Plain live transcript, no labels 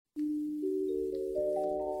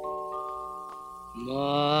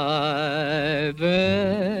My best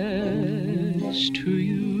to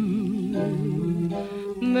you,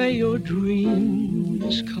 may your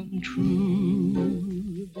dreams come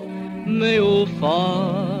true. May old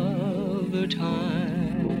Father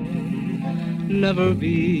Time never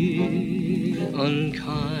be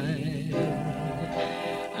unkind,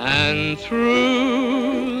 and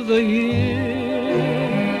through the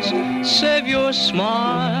years save your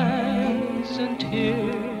smiles and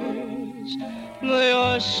tears. They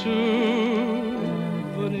are souvenirs.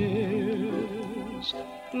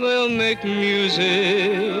 They'll make music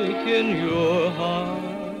in your heart.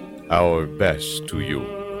 Our best to you.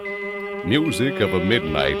 Music of a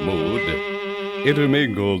midnight mood,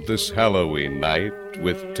 intermingled this Halloween night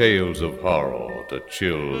with tales of horror to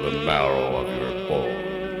chill the marrow of your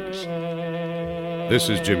bones. This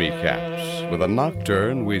is Jimmy Capps with a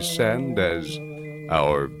nocturne we send as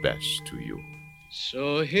our best to you.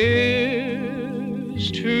 So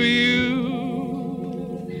here's to you.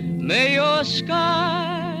 May your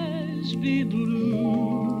skies be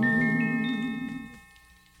blue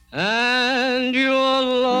and your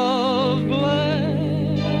love blessed.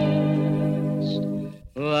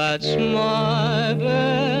 That's my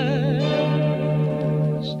best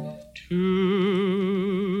to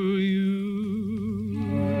you.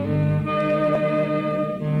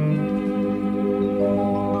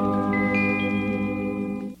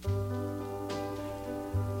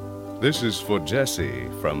 This is for Jesse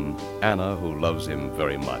from Anna, who loves him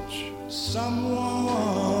very much.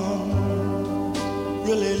 Someone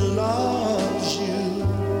really loves you.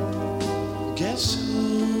 Guess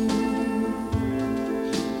who?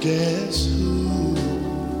 Guess who?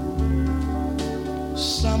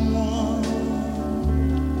 Someone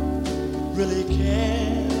really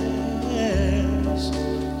cares.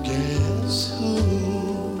 Guess who?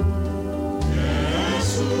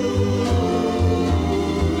 Guess who?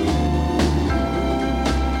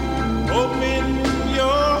 Open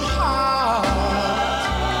your heart.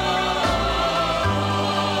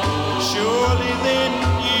 Surely then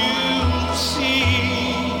you'll see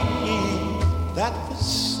that there's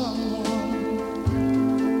someone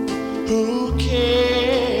who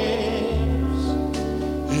cares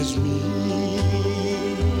as me.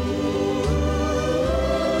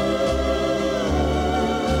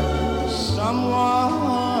 Someone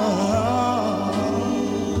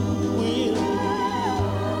will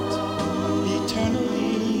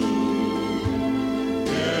eternally.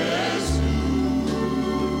 Yes.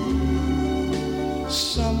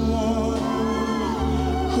 Someone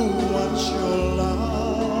who wants your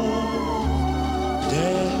love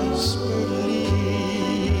desperately.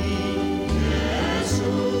 Yes.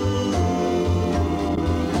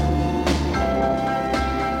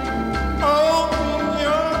 Open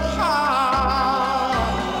your heart.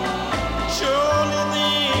 Surely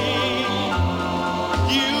then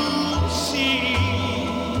you'll see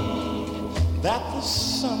that there's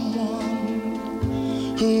someone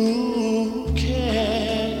who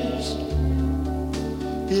cares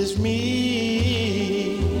is me.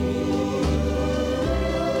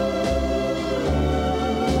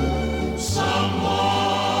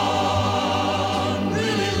 Someone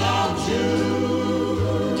really loves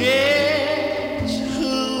you. Guess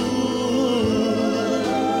who?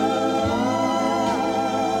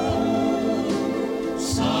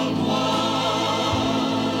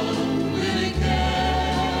 Someone really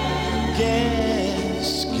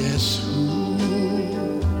cares. Guess who?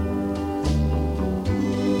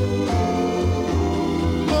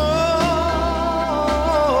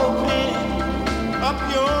 Open up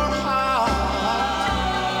your heart.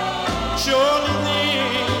 Surely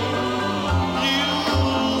then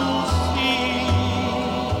you'll see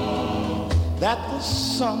that there's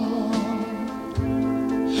someone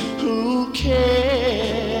who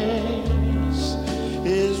cares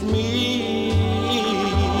is me.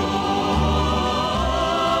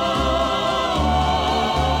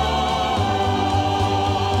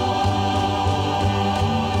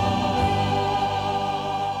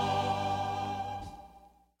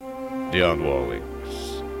 Dionne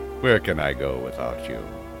Warwick's Where Can I Go Without You?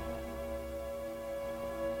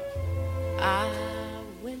 I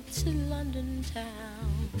went to London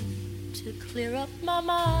town to clear up my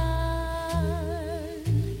mind,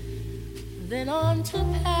 then on to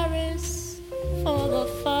Paris for the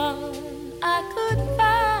fun I could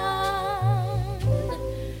find.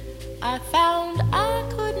 I found I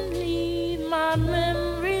couldn't leave my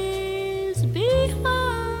memories behind.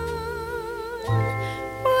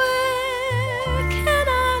 Where can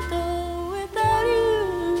I go without you?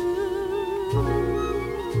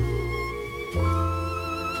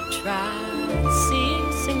 Tried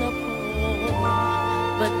seeing Singapore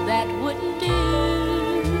but that wouldn't do.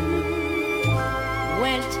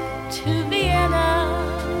 Went to Vienna,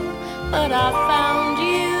 but I found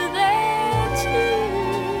you there too.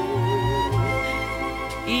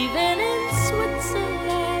 Even in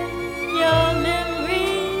Switzerland, your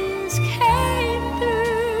memories came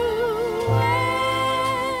through.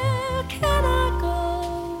 Where can I go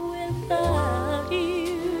without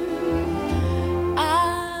you? I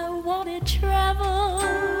wanted travel,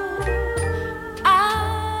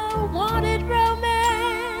 I wanted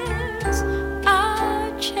romance,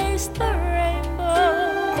 I chased the rainbow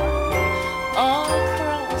all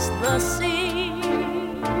across the sea.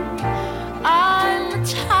 I'm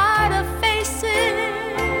tired of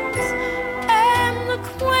faces and the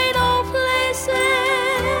quaint old places.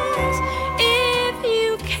 If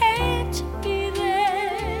you can't be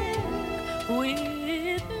there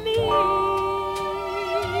with me,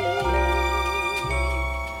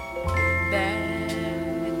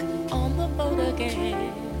 back on the boat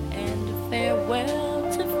again, and farewell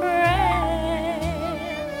to France,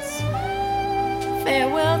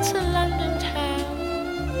 farewell to London town.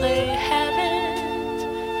 They haven't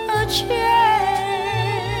a chance.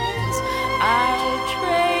 I'll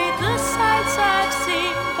trade the sights I've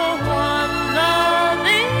seen for one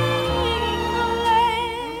loving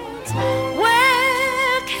glance.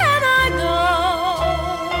 Where can I go?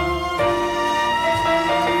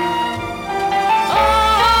 Oh,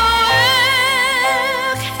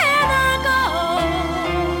 where can I go?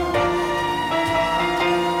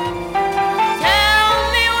 Tell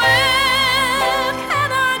me, where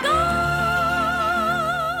can I go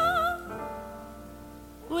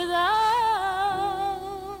without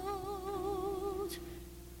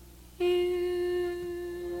you?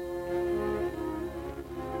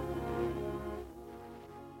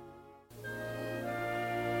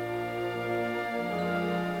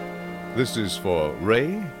 This is for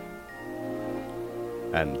Ray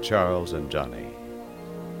and Charles and Johnny.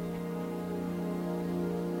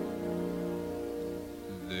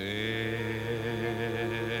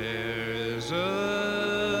 There's a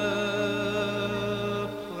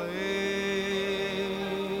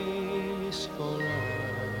place for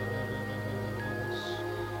us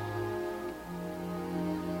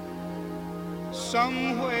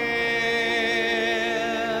somewhere,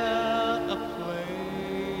 a place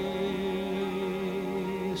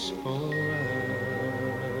for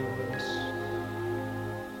us,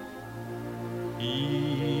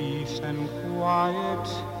 peace and quiet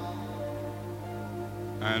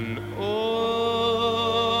and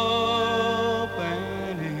open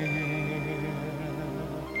air.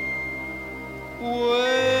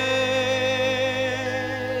 Wait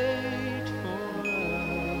for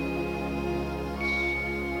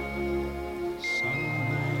us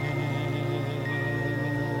somewhere.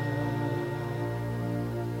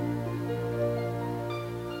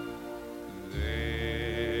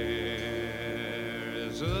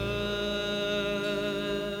 There's a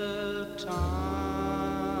time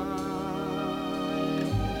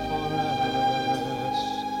for us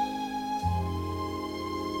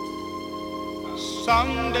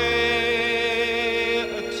someday,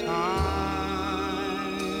 a time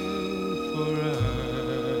for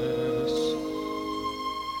us,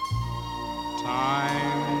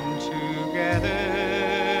 time together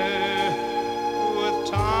with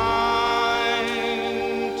time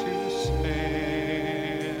to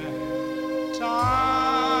spare,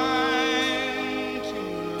 time to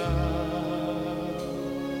love,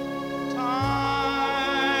 time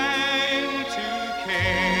to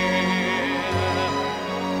care.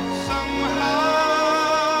 Somehow,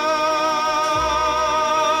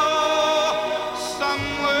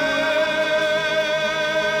 somewhere,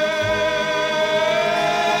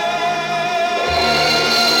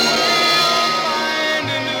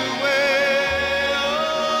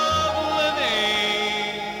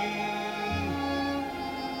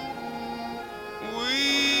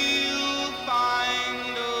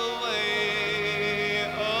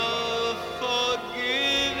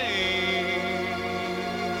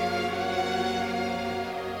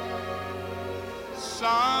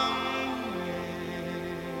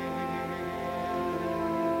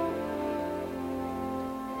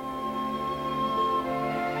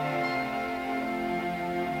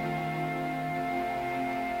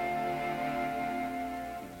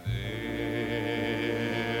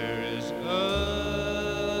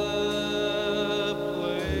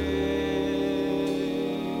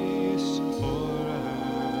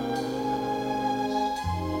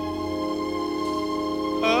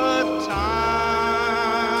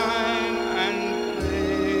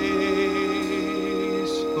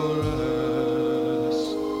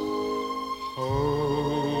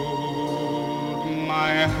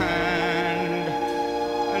 hand,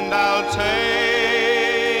 and I'll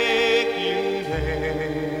take you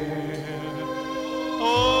there.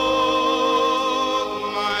 Hold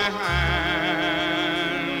my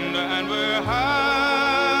hand, and we're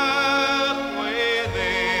halfway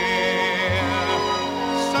there.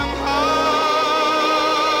 Somehow,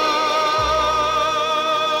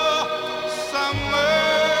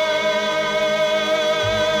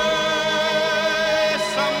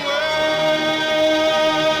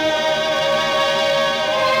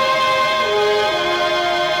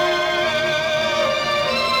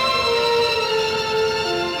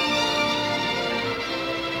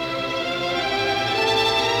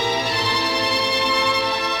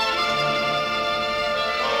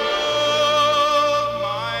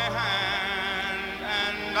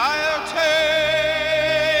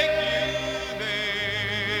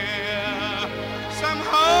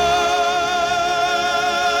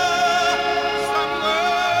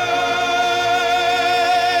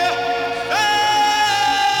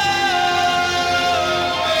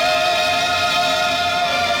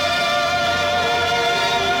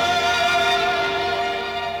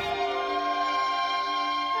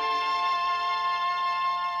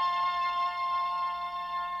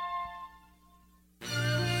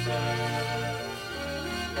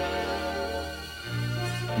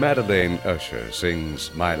 Madeleine Usher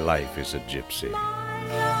sings My Life is a Gypsy. My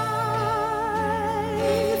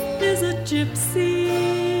life is a gypsy.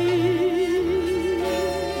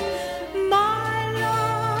 My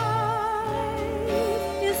life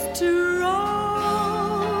is to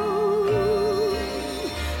roam.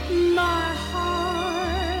 My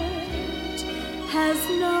heart has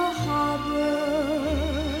no harbor.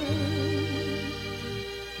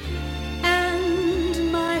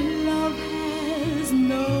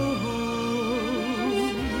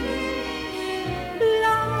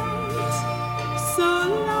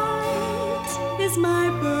 My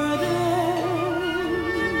burden,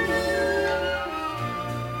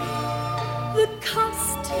 the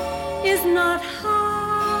cost is not high.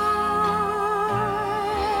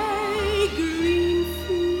 Green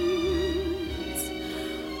fields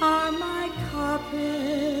are my carpet,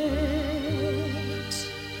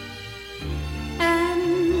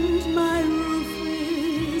 and my roof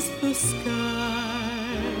is the sky.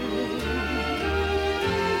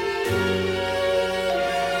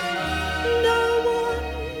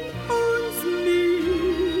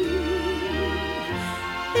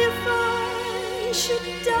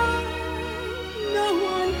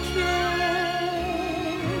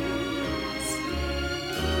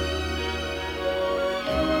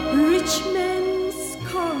 Rich men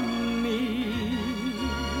scorn me,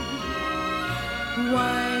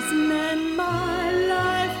 wise men my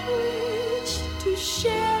life wish to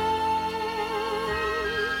share.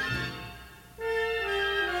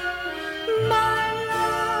 My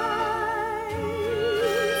life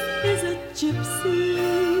is a gypsy.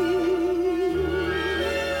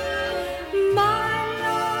 My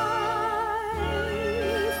life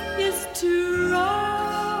is to roam.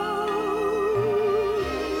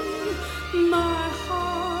 My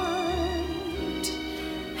heart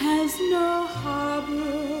has no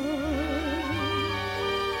harbor,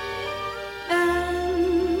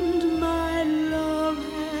 and my love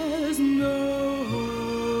has no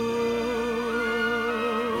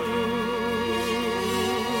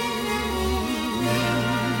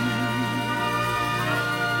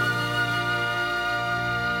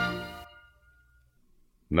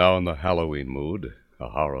Now in the Halloween mood, a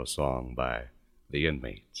horror song by The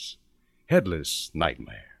Inmates, Headless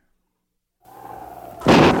Nightmare.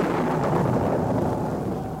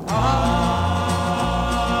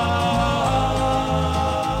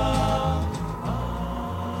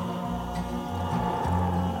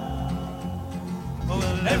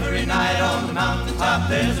 Well, every night on the mountaintop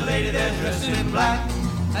there's a lady there dressed in black.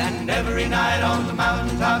 And every night on the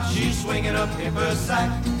mountaintop she's swinging a paper sack.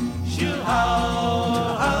 She'll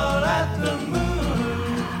howl, howl at the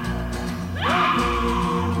moon. The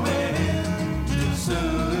moon went in too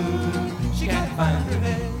soon. She can't find her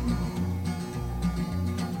head.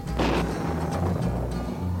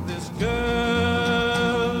 This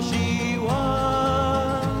girl, she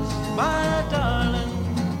was my darling.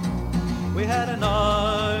 We had an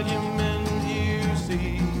argument, you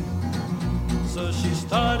see. So she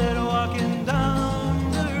started walking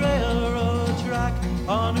down the railroad track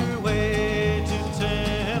on her way to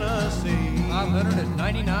Tennessee.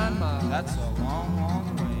 599 miles. That's a long, long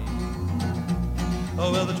way.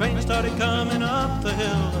 Oh, well, the train started coming up the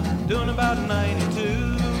hill, doing about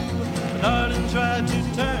 92. But darling tried to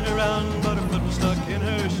turn around, but her foot was stuck in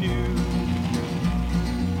her shoe.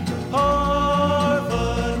 Poor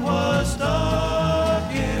foot.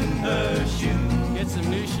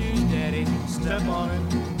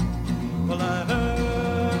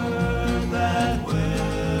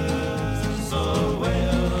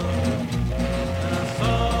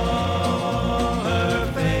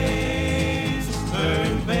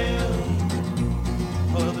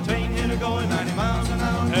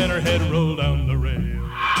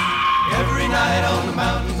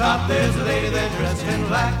 mountaintop there's a lady there dressed in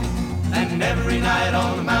black. And every night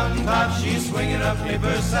on the mountaintop she's swinging a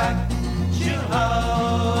paper sack. She'll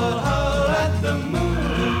howl, howl at the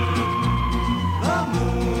moon. The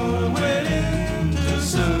moon went in too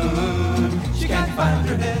soon. She can't find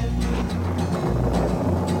her head.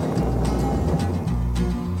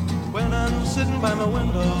 When I'm sitting by my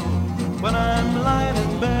window, when I'm lying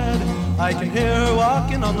in bed, I can hear her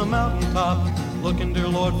walking on the mountaintop, looking, dear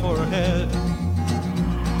Lord, for her head.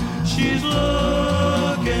 She's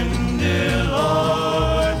looking, dear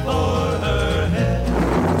Lord, for her head.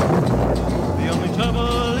 The only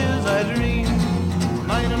trouble is I dream,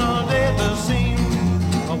 night and all day at the scene,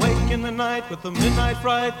 awake in the night with the midnight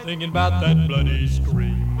fright, thinking about that bloody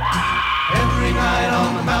scream. Every night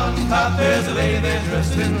on the mountaintop there's a lady there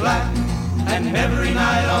dressed in black. And every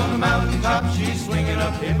night on the mountaintop she's swinging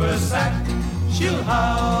a paper sack. She'll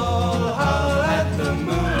howl, howl at the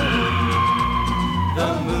moon.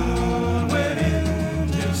 The moon went in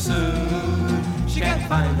too soon. She can't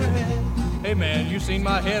find her head. Hey man, you seen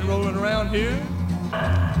my head rolling around here?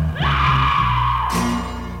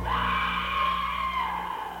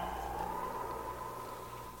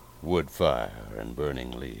 Wood fire and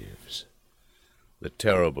burning leaves. The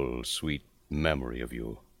terrible, sweet memory of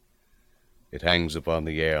you. It hangs upon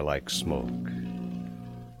the air like smoke.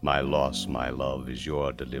 My loss, my love, is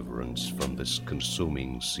your deliverance from this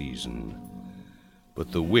consuming season.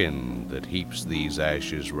 But the wind that heaps these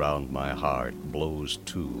ashes round my heart blows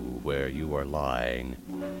too where you are lying,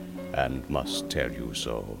 and must tell you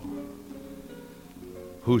so.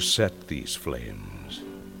 Who set these flames?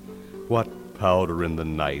 What powder in the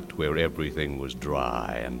night where everything was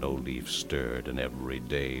dry and no leaf stirred and every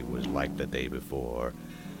day was like the day before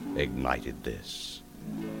ignited this?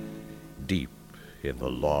 Deep in the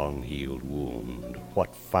long-healed wound,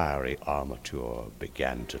 what fiery armature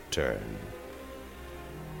began to turn?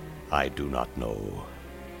 I do not know,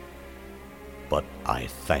 but I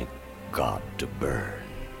thank God to burn.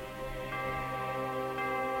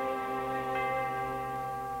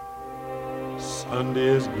 Sunday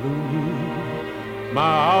is gloomy, my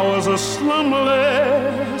hours are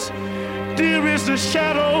slumberless. Dear is the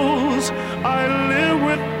shadows I live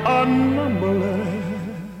with are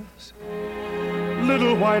numberless.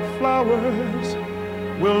 Little white flowers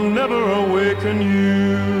will never awaken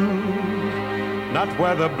you, not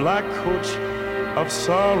where the black coach of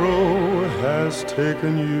sorrow has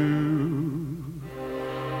taken you.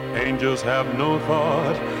 Angels have no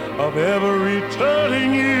thought of ever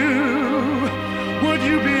returning you. Would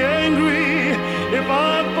you be angry if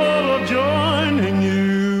I thought of joining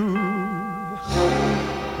you?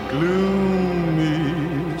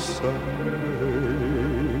 Gloomy Sunday.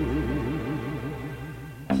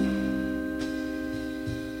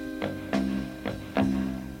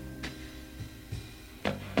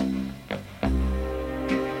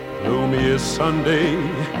 Gloomy is Sunday,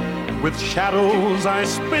 with shadows I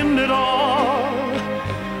spend it all.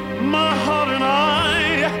 My heart and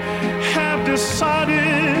I have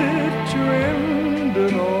decided to end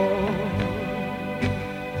it all.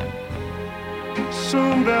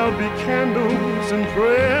 Soon there'll be candles and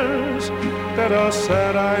prayers that are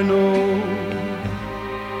sad, I know.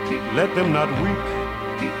 Let them not weep,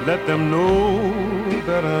 let them know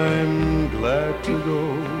that I'm glad to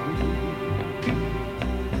go.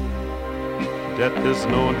 Death is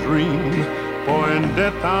no dream, for in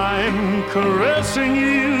death I'm caressing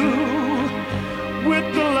you.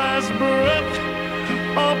 With the last breath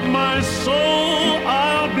of my soul,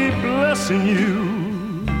 I'll be blessing you.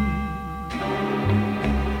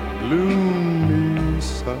 Gloomy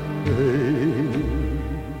Sunday.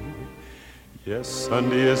 Yes,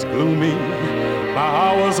 Sunday is gloomy, my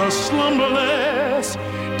hours are slumberless.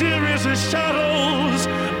 Dear is the shadows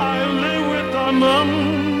I live with are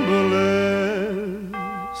numberless.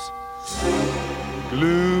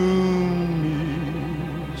 Gloomy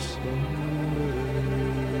Sunday.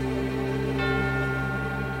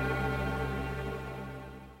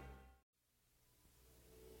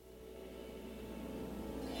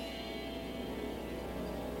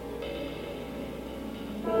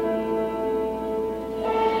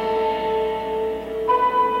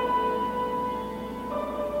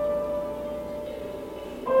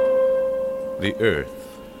 The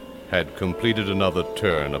earth had completed another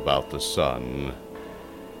turn about the sun,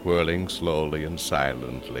 whirling slowly and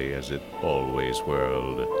silently as it always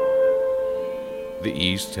whirled. The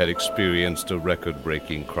east had experienced a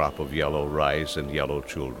record-breaking crop of yellow rice and yellow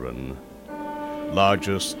children.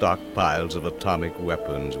 Larger stockpiles of atomic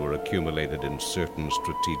weapons were accumulated in certain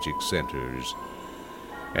strategic centers,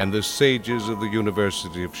 and the sages of the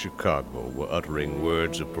University of Chicago were uttering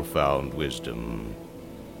words of profound wisdom.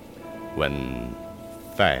 when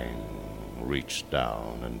Thang reached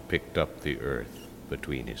down and picked up the earth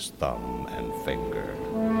between his thumb and finger.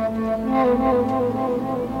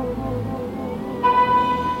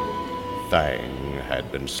 Thang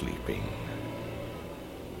had been sleeping.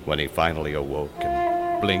 When he finally awoke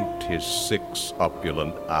and blinked his 6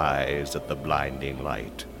 opulent eyes at the blinding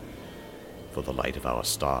light, for the light of our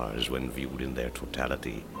stars, when viewed in their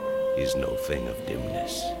totality, is no thing of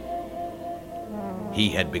dimness, he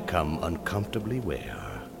had become uncomfortably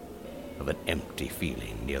aware of an empty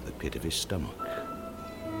feeling near the pit of his stomach.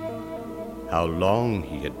 How long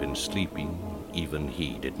he had been sleeping, even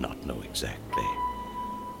he did not know exactly.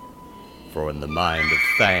 For in the mind of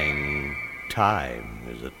Thang, time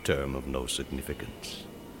is a term of no significance.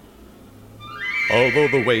 Although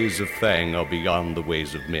the ways of Thang are beyond the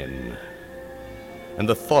ways of men, and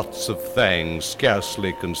the thoughts of Thang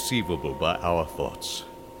scarcely conceivable by our thoughts,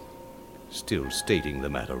 still stating the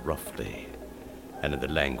matter roughly and in the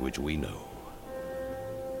language we know,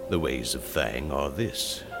 the ways of Thang are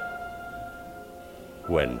this: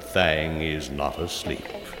 when Thang is not asleep,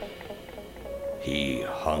 he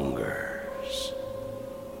hungers.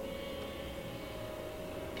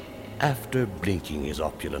 After blinking his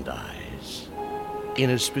opulent eyes,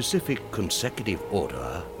 in a specific consecutive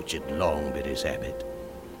order which had long been his habit,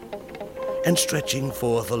 and stretching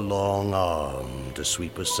forth a long arm to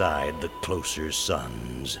sweep aside the closer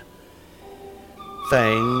suns,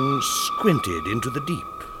 Thang squinted into the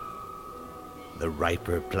deep. The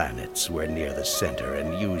riper planets were near the center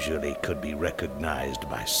and usually could be recognized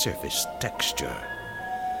by surface texture.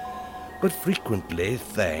 But frequently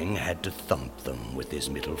Thang had to thump them with his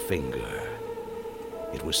middle finger.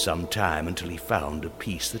 It was some time until he found a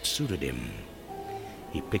piece that suited him.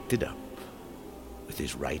 He picked it up with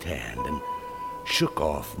his right hand and shook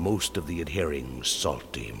off most of the adhering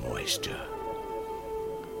salty moisture.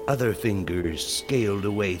 Other fingers scaled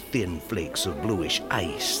away thin flakes of bluish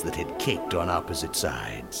ice that had caked on opposite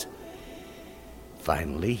sides.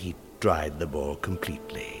 Finally, he dried the ball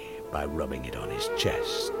completely by rubbing it on his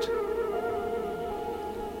chest.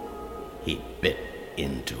 He bit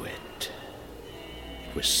into it.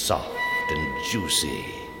 It was soft and juicy,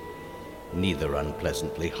 neither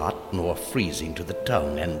unpleasantly hot nor freezing to the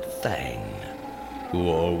tongue, and Thang, who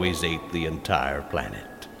always ate the entire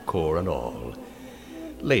planet, core and all,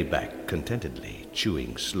 lay back contentedly,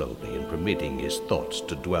 chewing slowly and permitting his thoughts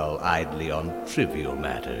to dwell idly on trivial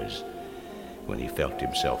matters, when he felt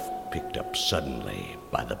himself picked up suddenly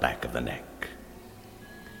by the back of the neck.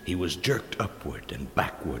 He was jerked upward and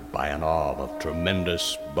backward by an arm of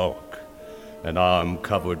tremendous bulk, an arm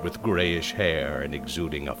covered with grayish hair and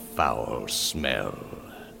exuding a foul smell.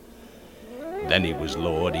 Then he was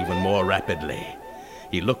lowered even more rapidly.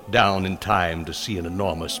 He looked down in time to see an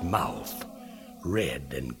enormous mouth,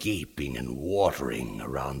 red and gaping and watering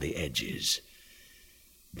around the edges.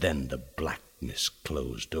 Then the blackness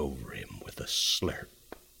closed over him with a slurp,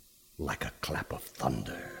 like a clap of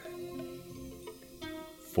thunder.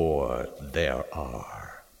 For there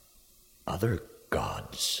are other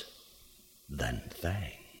gods than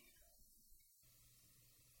Thang.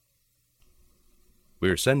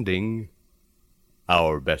 We're sending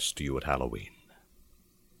our best to you at Halloween.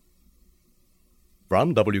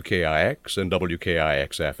 From WKIX and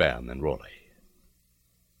WKIX-FM in Raleigh.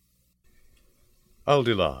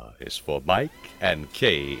 Aldila is for Mike and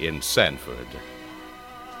Kay in Sanford.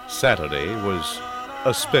 Saturday was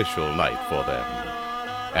a special night for them,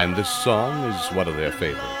 and this song is one of their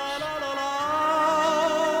favorites.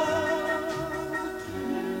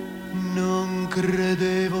 Non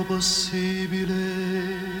credevo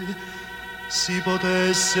possibile si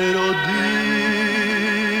potessero dire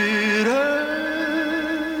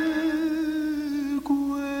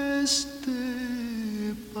queste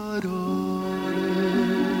parole.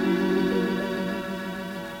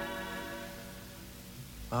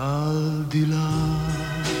 Al di là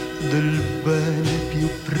del bene più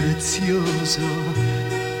prezioso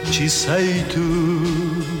ci sei tu.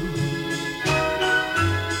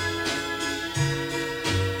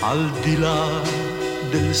 Al di là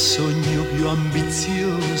del sogno più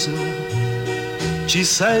ambizioso ci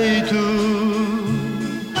sei tu.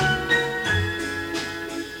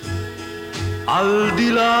 Al di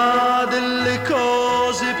là delle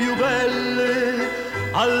cose più belle,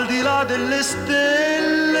 al di là delle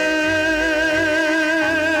stelle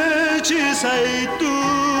ci sei tu.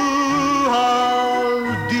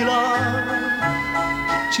 Al di là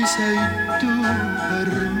ci sei tu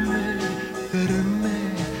per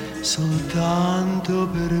me, soltanto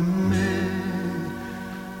per me.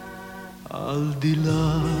 Al di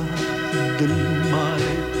là del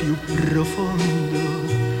mare più profondo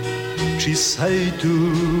ci sei tu.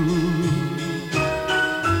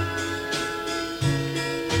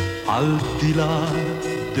 Al di là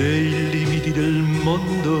dei limiti del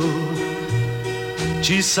mondo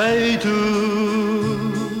ci sei tu.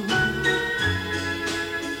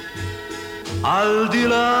 Al di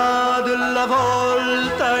là della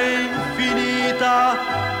volta infinita,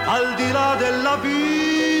 al di là della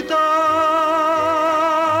vita,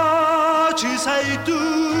 ci sei tu.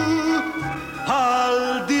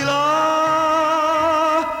 Al di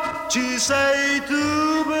là, ci sei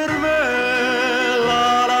tu per me.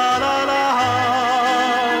 La la la la,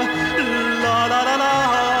 la la la la,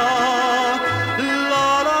 la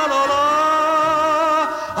la la la,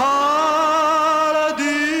 al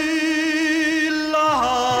di là.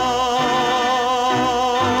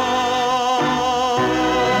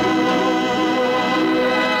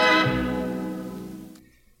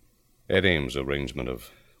 Ed Ames' arrangement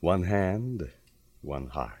of One Hand, One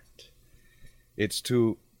Heart. It's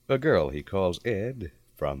to a girl he calls Ed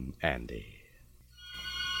from Andy.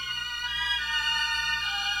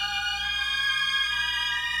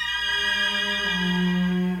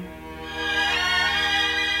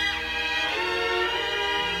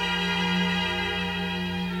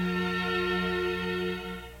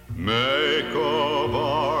 Make of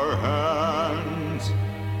our hands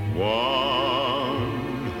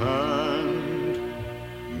one hand,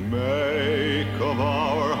 make of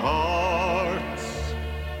our hearts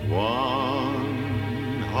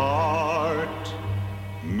one heart,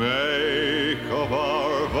 make of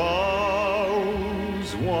our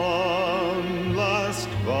vows one last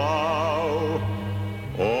vow.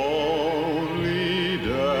 Only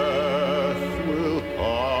death will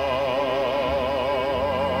part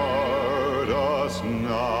us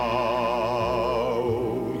now.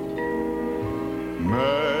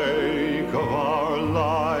 Make of our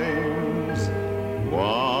lives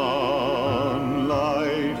one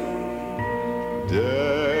life,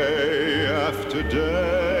 day after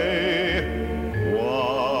day,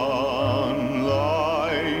 one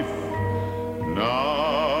life.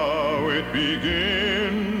 Now it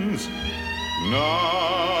begins,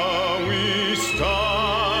 now we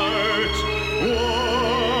start.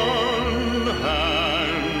 One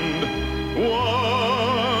hand,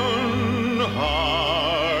 one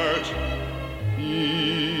heart.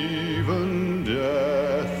 Even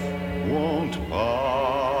death won't part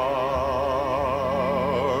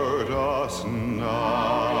us now.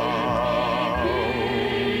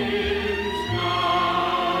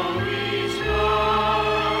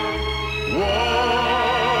 One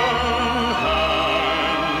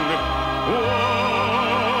hand,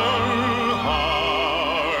 one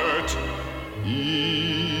heart.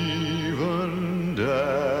 Even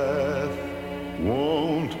death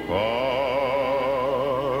won't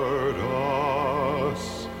part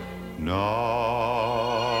us now.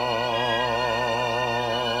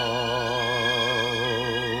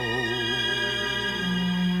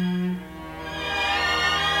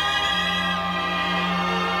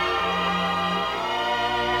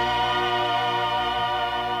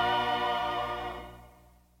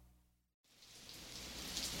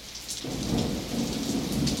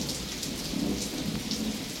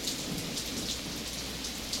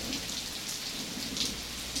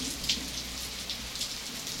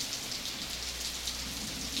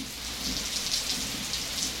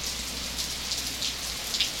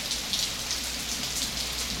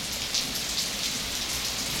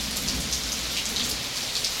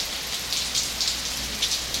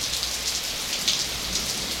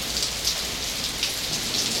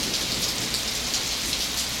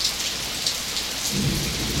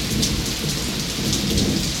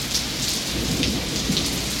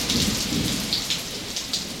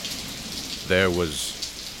 There was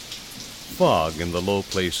fog in the low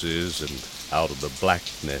places, and out of the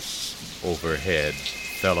blackness overhead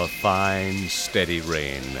fell a fine, steady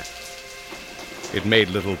rain. It made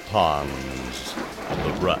little ponds of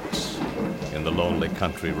the ruts in the lonely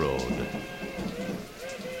country road.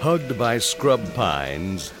 Hugged by scrub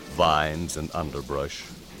pines, vines, and underbrush,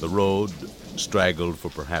 the road straggled for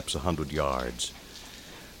perhaps 100 yards.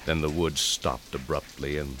 Then the woods stopped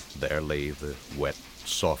abruptly, and there lay the wet,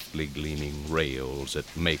 softly gleaming rails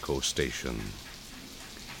at Mako Station.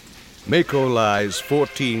 Mako lies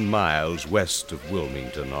 14 miles west of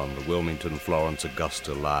Wilmington on the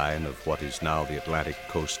Wilmington-Florence-Augusta line of what is now the Atlantic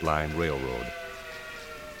Coastline Railroad.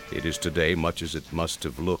 It is today much as it must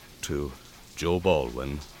have looked to Joe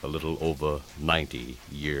Baldwin a little over 90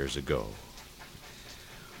 years ago.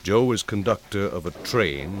 Joe was conductor of a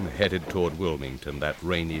train headed toward Wilmington that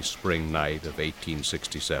rainy spring night of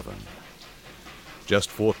 1867. Just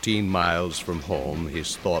 14 miles from home,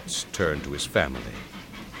 his thoughts turned to his family.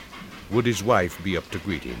 Would his wife be up to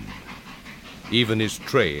greet him? Even his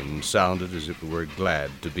train sounded as if it were glad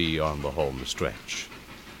to be on the home stretch.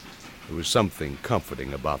 There was something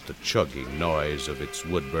comforting about the chugging noise of its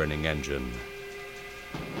wood-burning engine.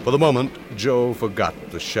 For the moment, Joe forgot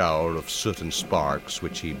the shower of soot and sparks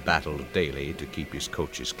which he battled daily to keep his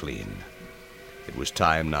coaches clean. It was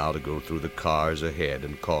time now to go through the cars ahead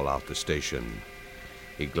and call out the station.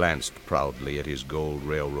 He glanced proudly at his gold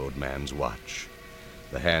railroad man's watch.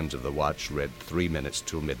 The hands of the watch read 3 minutes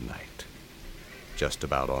till midnight. Just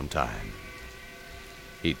about on time.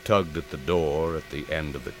 He tugged at the door at the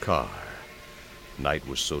end of the car. Night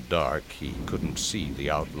was so dark he couldn't see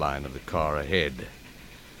the outline of the car ahead.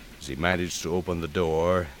 As he managed to open the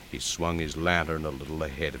door, he swung his lantern a little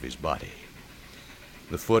ahead of his body.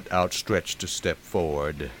 The foot outstretched to step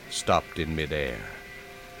forward stopped in midair.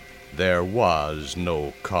 There was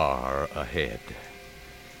no car ahead.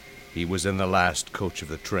 He was in the last coach of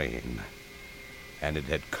the train, and it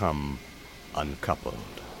had come uncoupled.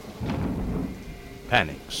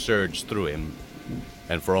 Panic surged through him,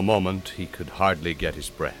 and for a moment he could hardly get his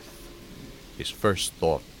breath. His first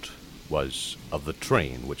thought was of the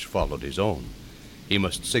train which followed his own. He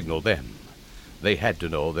must signal them. They had to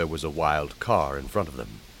know there was a wild car in front of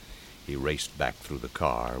them. He raced back through the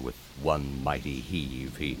car. With one mighty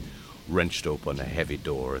heave, he wrenched open a heavy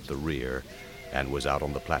door at the rear and was out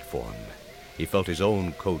on the platform. He felt his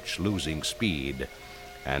own coach losing speed,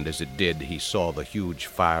 and as it did, he saw the huge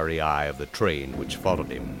fiery eye of the train which followed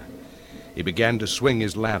him. He began to swing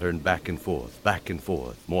his lantern back and forth,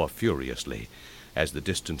 more furiously, as the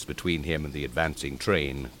distance between him and the advancing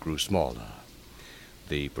train grew smaller.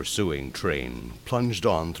 The pursuing train plunged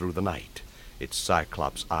on through the night, its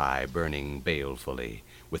cyclops eye burning balefully.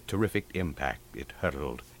 With terrific impact, it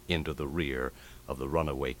hurtled into the rear of the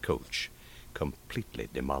runaway coach, completely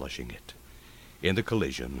demolishing it. In the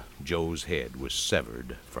collision, Joe's head was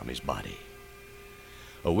severed from his body.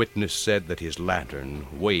 A witness said that his lantern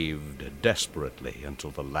waved desperately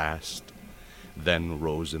until the last, then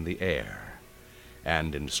rose in the air,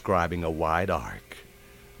 and in describing a wide arc,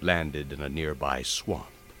 landed in a nearby swamp.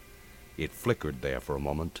 It flickered there for a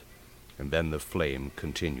moment, and then the flame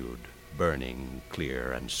continued, burning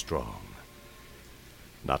clear and strong.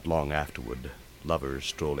 Not long afterward, lovers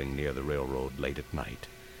strolling near the railroad late at night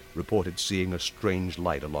reported seeing a strange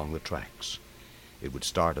light along the tracks. It would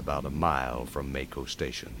start about a mile from Mako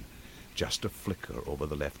Station, just a flicker over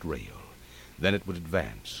the left rail. Then it would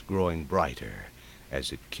advance, growing brighter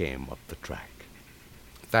as it came up the track.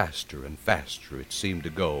 Faster and faster it seemed to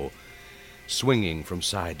go, swinging from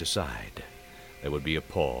side to side. There would be a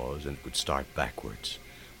pause, and it would start backwards,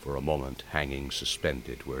 for a moment hanging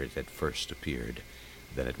suspended where it had first appeared.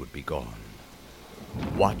 Then it would be gone.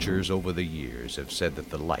 Watchers over the years have said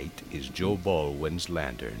that the light is Joe Baldwin's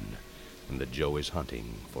lantern, and that Joe is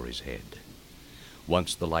hunting for his head.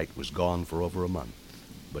 Once the light was gone for over a month,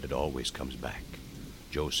 but it always comes back.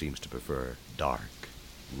 Joe seems to prefer dark,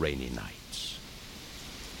 rainy nights.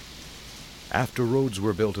 After roads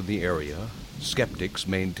were built in the area, skeptics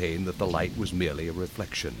maintained that the light was merely a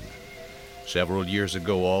reflection. Several years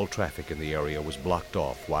ago, all traffic in the area was blocked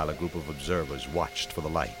off while a group of observers watched for the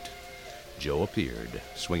light. Joe appeared,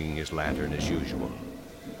 swinging his lantern as usual.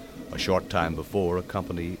 A short time before, a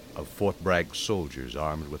company of Fort Bragg soldiers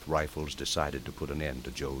armed with rifles decided to put an end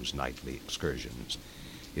to Joe's nightly excursions.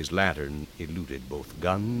 His lantern eluded both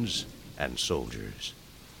guns and soldiers.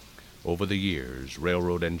 Over the years,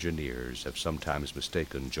 railroad engineers have sometimes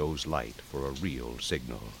mistaken Joe's light for a real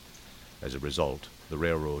signal. As a result, the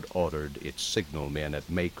railroad ordered its signalmen at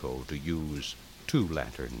Mako to use 2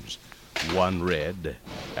 lanterns, one red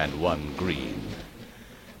and one green.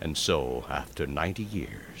 And so, after 90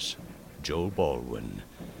 years, Joe Baldwin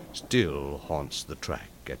still haunts the track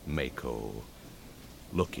at Mako,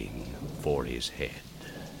 looking for his head.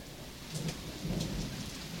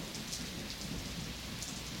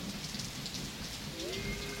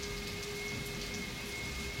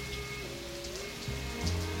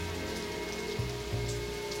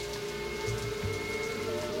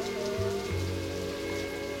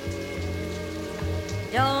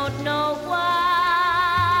 Don't know why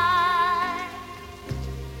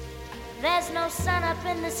there's no sun up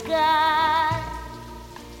in the sky.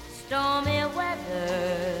 Stormy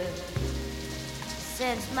weather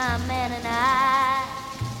since my man and I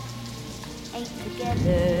ain't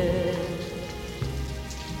together.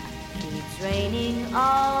 Keeps raining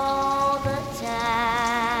all the time.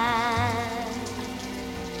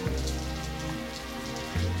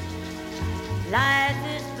 Life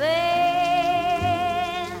is bad.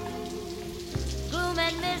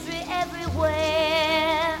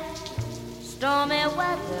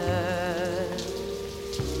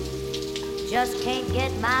 just can't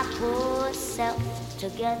get my poor self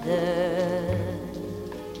together.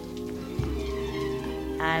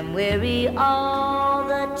 I'm weary all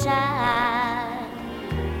the time,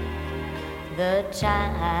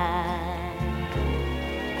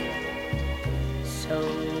 so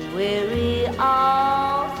weary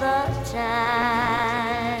all the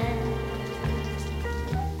time.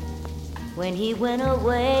 When he went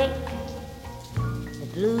away, the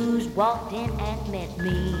blues walked in and met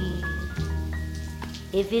me.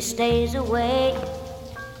 If he stays away,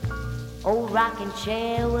 old rocking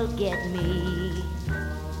chair will get me.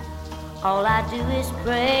 All I do is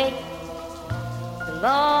pray the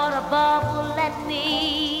Lord above will let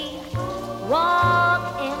me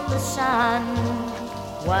walk in the sun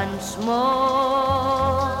once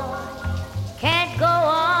more. Can't go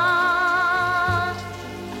on,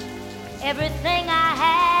 everything I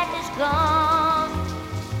had is gone.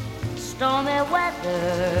 Stormy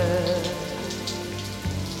weather,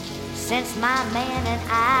 since my man and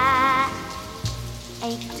I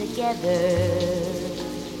ain't together.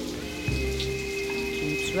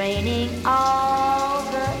 Keeps raining all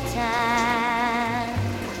the time.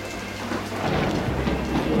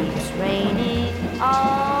 Keeps raining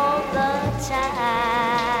all the time.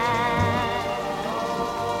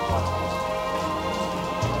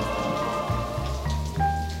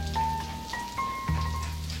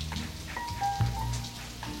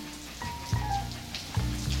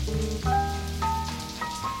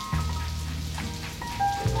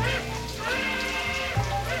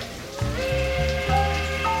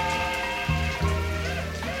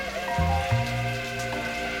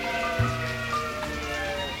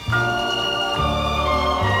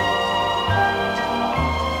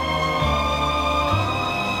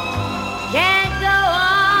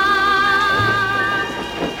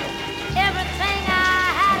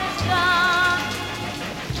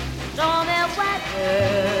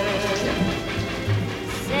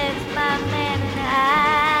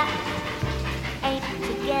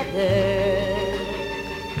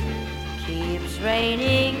 Keeps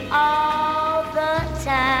raining all the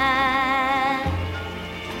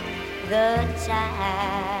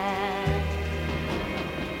time,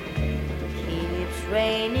 keeps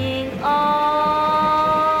raining all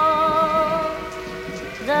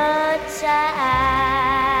the time.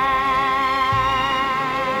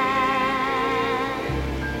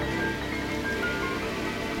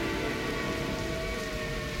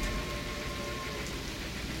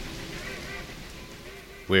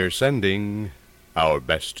 We're sending our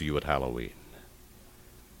best to you at Halloween.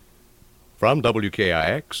 From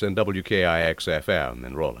WKIX and WKIX-FM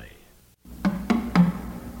in Raleigh.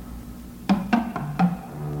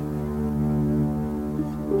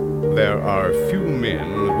 There are few men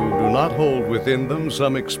who do not hold within them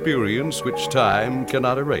some experience which time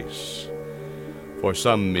cannot erase. For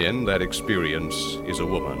some men, that experience is a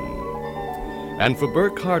woman. And for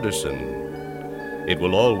Burke Hardison, it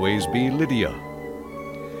will always be Lydia.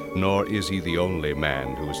 Nor is he the only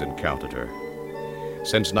man who has encountered her.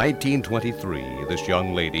 Since 1923, this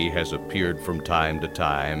young lady has appeared from time to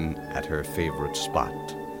time at her favorite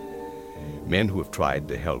spot. Men who have tried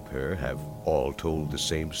to help her have all told the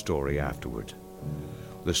same story afterward.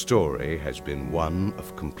 The story has been one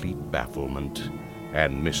of complete bafflement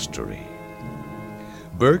and mystery.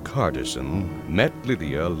 Burke Hardison met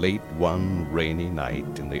Lydia late one rainy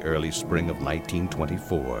night in the early spring of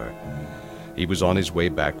 1924. He was on his way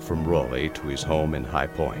back from Raleigh to his home in High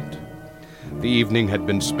Point. The evening had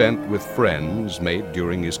been spent with friends made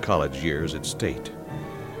during his college years at State,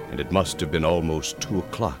 and it must have been almost 2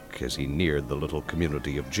 o'clock as he neared the little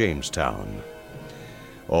community of Jamestown.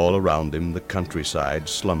 All around him, the countryside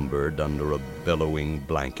slumbered under a billowing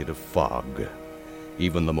blanket of fog.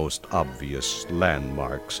 Even the most obvious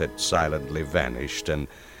landmarks had silently vanished, and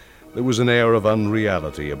there was an air of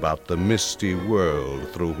unreality about the misty world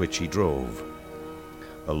through which he drove.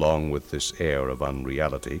 Along with this air of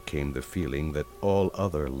unreality came the feeling that all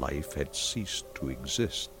other life had ceased to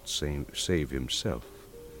exist, save himself.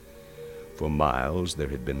 For miles there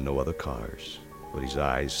had been no other cars, but his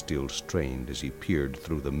eyes still strained as he peered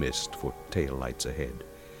through the mist for taillights ahead.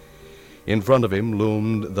 In front of him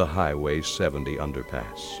loomed the Highway 70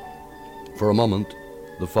 underpass. For a moment,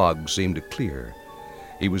 the fog seemed to clear.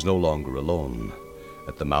 He was no longer alone.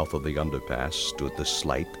 At the mouth of the underpass stood the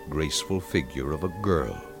slight, graceful figure of a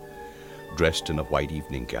girl. Dressed in a white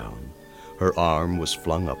evening gown, her arm was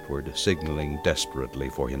flung upward, signaling desperately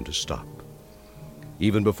for him to stop.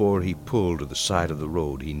 Even before he pulled to the side of the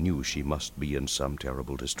road, he knew she must be in some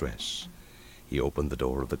terrible distress. He opened the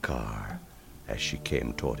door of the car as she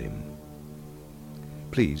came toward him.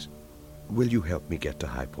 "Please, will you help me get to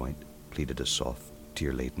High Point? pleaded a soft,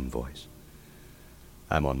 tear-laden voice.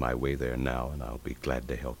 "I'm on my way there now, and I'll be glad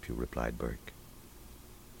to help you," replied Burke.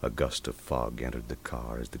 A gust of fog entered the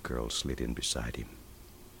car as the girl slid in beside him.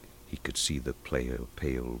 He could see the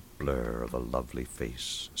pale blur of a lovely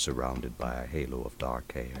face surrounded by a halo of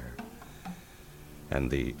dark hair, and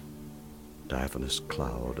the diaphanous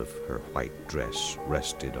cloud of her white dress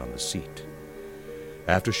rested on the seat.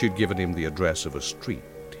 After she'd given him the address of a street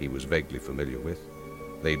he was vaguely familiar with,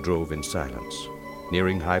 they drove in silence.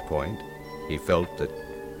 Nearing High Point, he felt that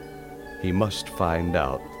he must find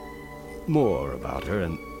out more about her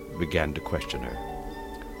and began to question her.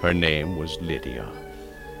 Her name was Lydia,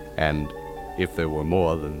 and if there were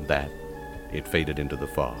more than that, it faded into the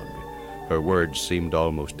fog. Her words seemed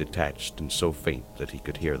almost detached and so faint that he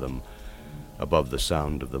could hear them above the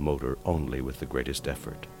sound of the motor only with the greatest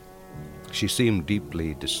effort. She seemed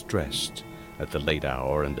deeply distressed at the late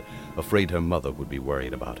hour and afraid her mother would be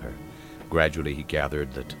worried about her. Gradually he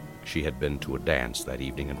gathered that she had been to a dance that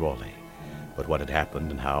evening in Raleigh, but what had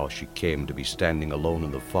happened and how she came to be standing alone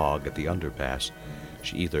in the fog at the underpass,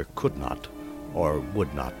 she either could not or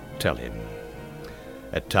would not tell him.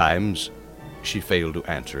 At times, she failed to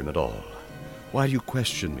answer him at all. "Why do you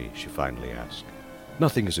question me?" she finally asked.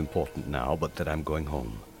 "Nothing is important now but that I'm going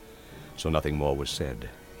home." So nothing more was said.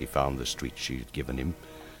 He found the street she had given him,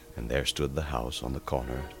 and there stood the house on the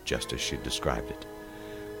corner, just as she'd described it.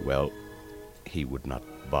 Well, he would not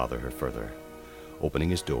bother her further. Opening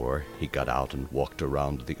his door, he got out and walked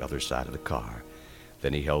around to the other side of the car.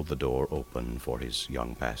 Then he held the door open for his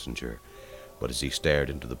young passenger, but as he stared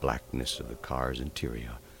into the blackness of the car's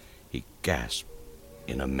interior, he gasped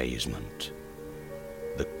in amazement.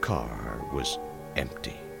 The car was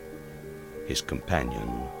empty. His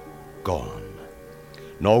companion gone.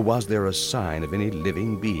 Nor was there a sign of any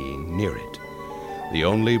living being near it. The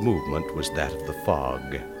only movement was that of the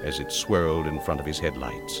fog as it swirled in front of his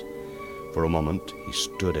headlights. For a moment he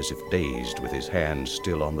stood as if dazed, with his hand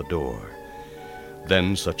still on the door.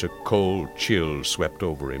 Then such a cold chill swept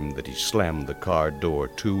over him that he slammed the car door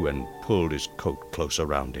to and pulled his coat close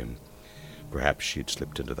around him. Perhaps she had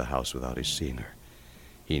slipped into the house without his seeing her.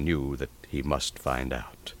 He knew that he must find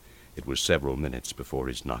out. It was several minutes before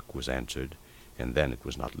his knock was answered, and then it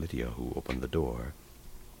was not Lydia who opened the door.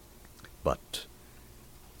 But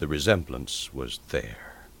the resemblance was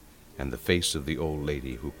there, and the face of the old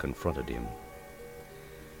lady who confronted him.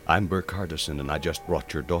 "I'm Burke Hardison, and I just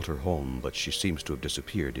brought your daughter home, but she seems to have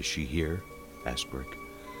disappeared. Is she here?" asked Burke.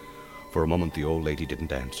 For a moment the old lady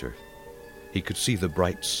didn't answer. He could see the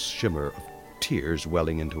bright shimmer of tears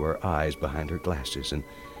welling into her eyes behind her glasses, and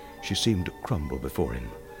she seemed to crumble before him.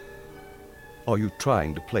 "Are you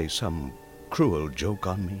trying to play some cruel joke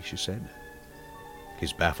on me?" she said.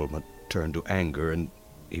 His bafflement turned to anger, and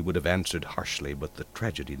he would have answered harshly, but the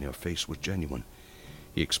tragedy in her face was genuine.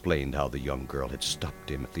 He explained how the young girl had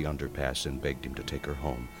stopped him at the underpass and begged him to take her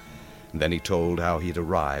home. And then he told how he had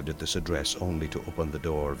arrived at this address only to open the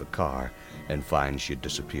door of the car and find she had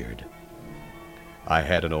disappeared. "I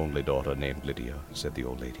had an only daughter named Lydia," said the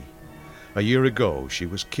old lady. "A year ago she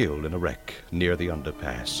was killed in a wreck near the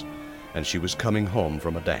underpass, and she was coming home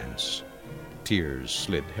from a dance." Tears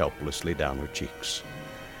slid helplessly down her cheeks.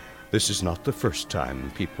 "This is not the first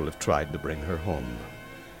time people have tried to bring her home,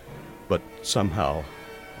 but somehow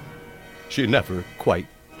she never quite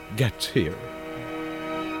gets here."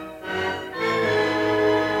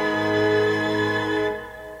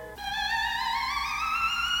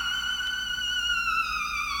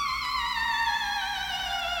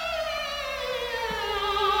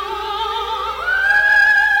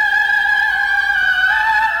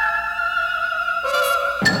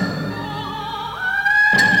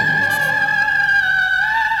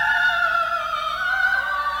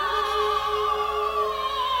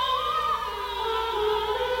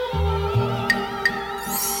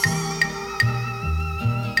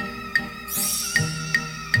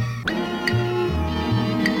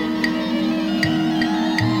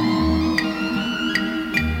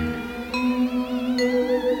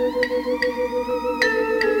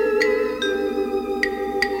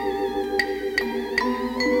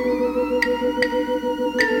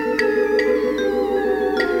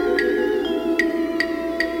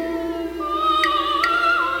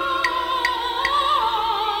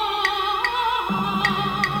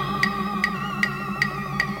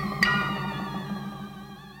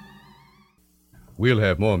 We'll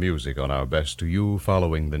have more music on our Best to You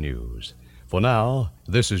following the news. For now,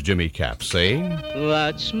 this is Jimmy Capps saying,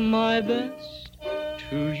 "That's my best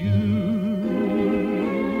to you."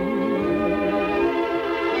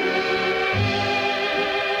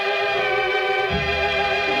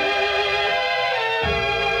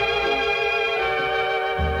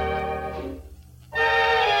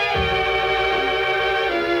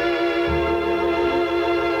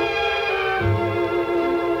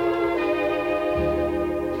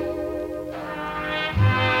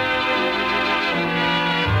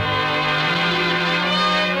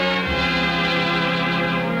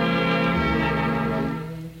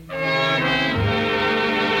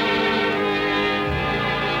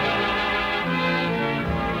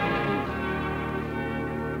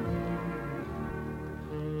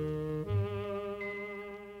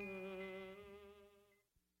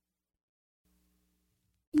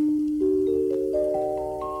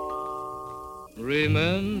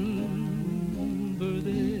 Remember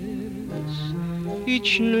this,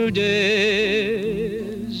 each new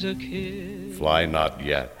day's a kiss. Fly not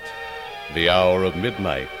yet. The hour of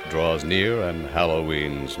midnight draws near, and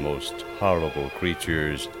Halloween's most horrible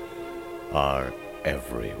creatures are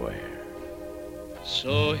everywhere.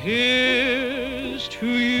 So here's to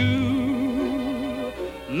you,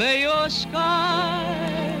 may your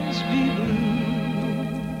skies be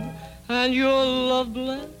blue, and your love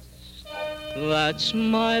blessed, that's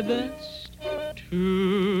my best to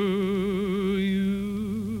you.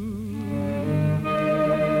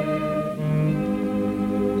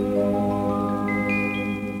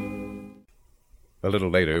 A little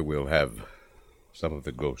later, we'll have some of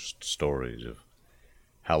the ghost stories of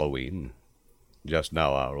Halloween. Just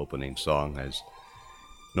now, our opening song has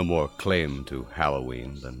no more claim to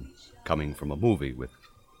Halloween than coming from a movie with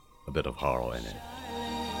a bit of horror in it.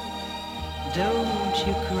 Don't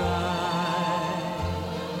you cry.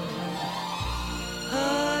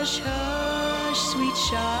 Hush, hush, sweet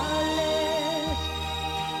Charlotte.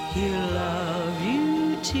 He'll love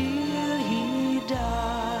you till he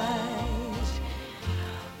dies.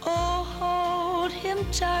 Oh, hold him,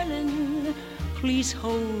 darling. Please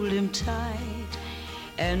hold him tight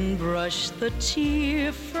and brush the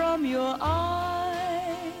tear from your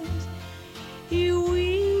eyes. You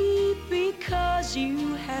weep because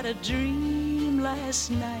you had a dream last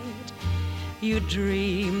night. You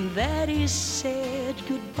dreamed that he said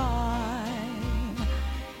goodbye.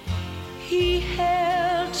 He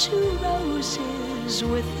held 2 roses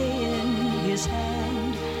within his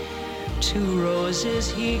hand, 2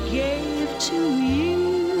 roses he gave to you.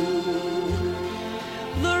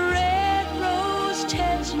 The red rose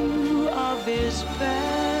tells you of his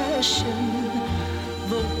passion,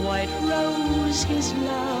 the white rose his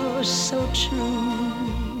love so true.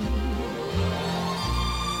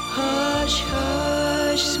 Hush,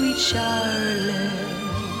 hush, sweet Charlotte,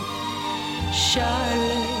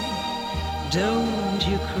 Charlotte, don't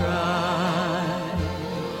you cry.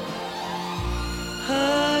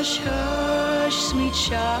 Hush, hush, sweet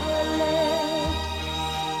Charlotte,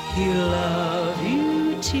 he'll love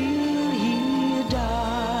you till he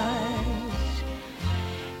dies.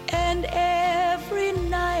 And every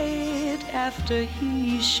night after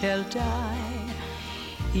he shall die,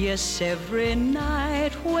 yes, every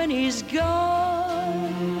night when he's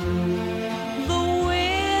gone, the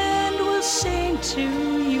wind will sing to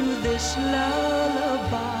you this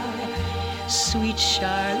lullaby. Sweet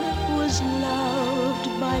Charlotte was loved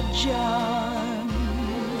by John.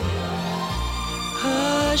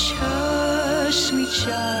 Hush, hush, sweet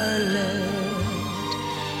Charlotte,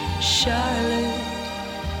 Charlotte,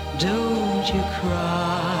 don't you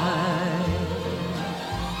cry.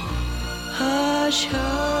 Hush,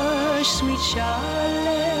 hush, sweet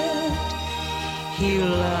Charlotte, he'll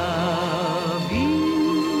love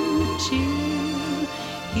you till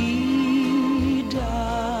he dies.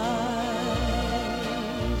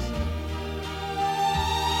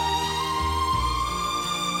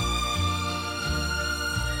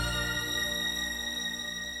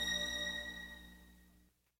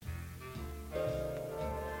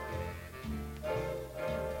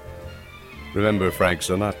 Remember Frank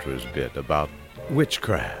Sinatra's bit about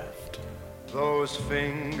witchcraft? Those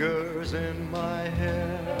fingers in my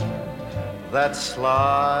hair, that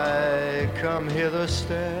sly come hither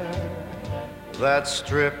stare, that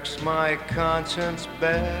strips my conscience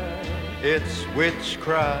bare, it's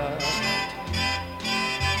witchcraft.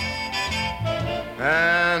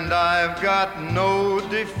 And I've got no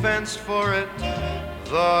defense for it,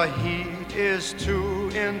 the heat is too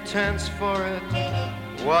intense for it.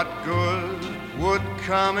 What good would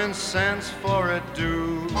common sense for it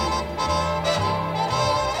do?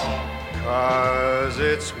 'Cause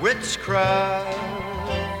it's witchcraft,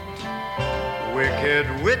 wicked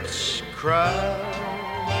witchcraft.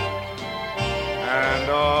 And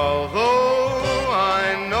although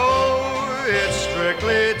I know it's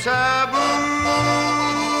strictly taboo,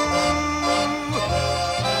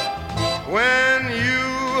 when you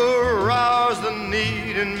arouse the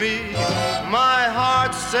need in me, my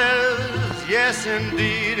heart says yes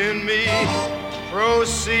indeed in me.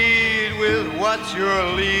 Proceed with what you're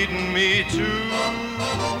leading me to.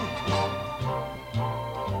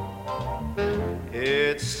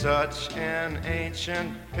 It's such an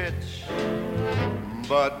ancient pitch,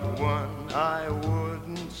 but one I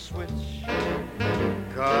wouldn't switch,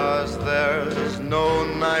 'cause there's no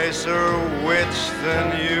nicer witch than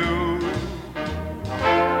you.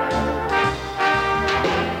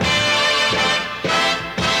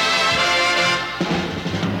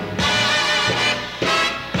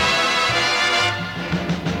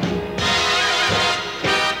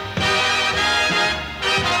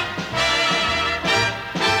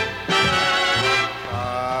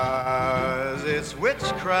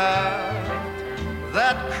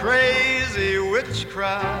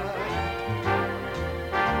 cry.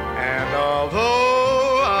 And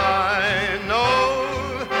although I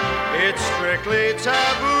know it's strictly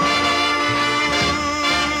taboo,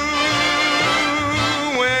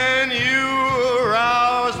 when you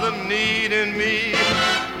arouse the need in me,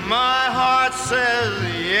 my heart says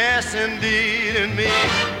yes indeed in me.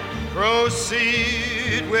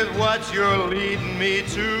 Proceed with what you're leading me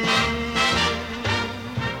to.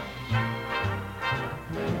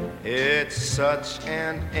 It's such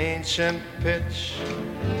an ancient pitch,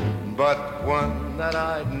 but one that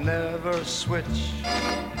I'd never switch,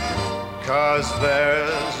 'cause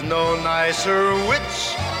there's no nicer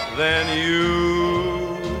witch than you.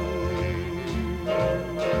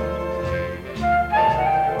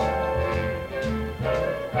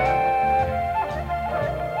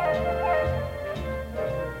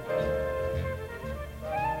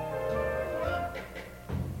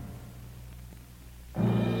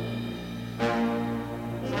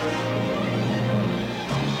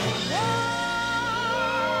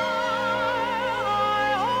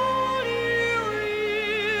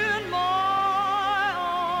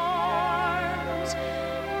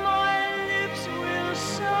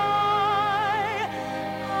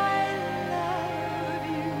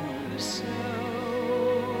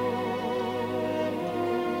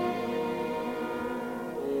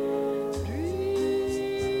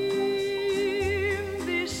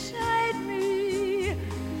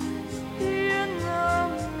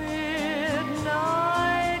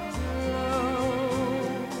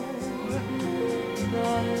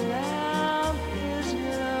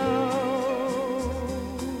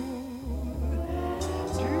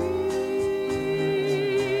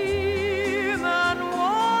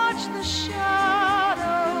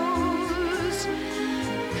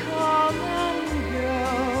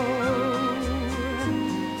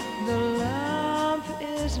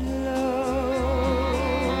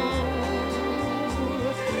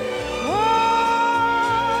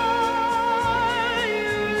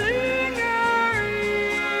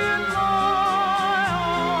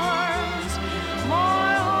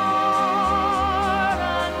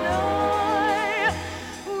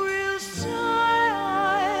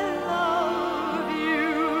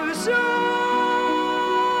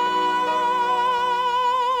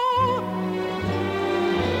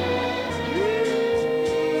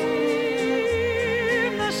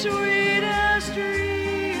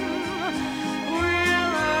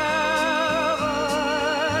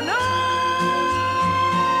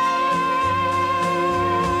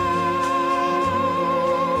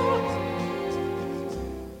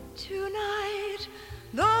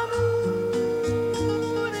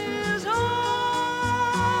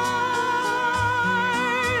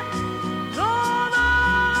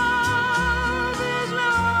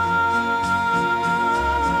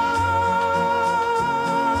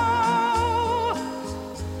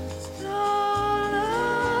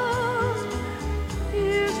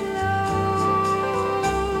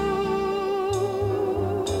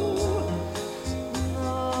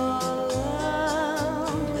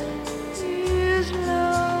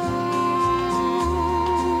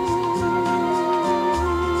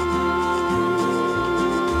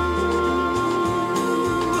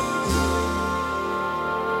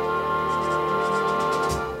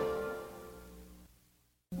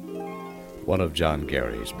 One of John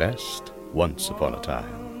Gary's best, Once Upon a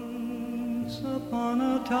Time. Once upon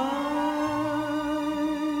a time,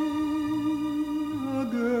 a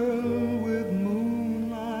girl with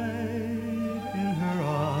moonlight in her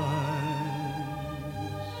eyes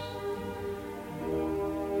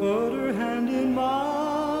put her hand in mine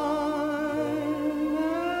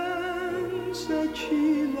and said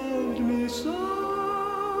she loved me so.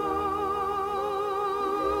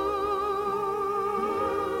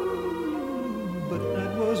 But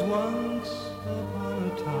that was once upon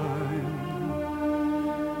a time,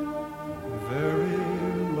 very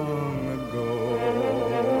long ago.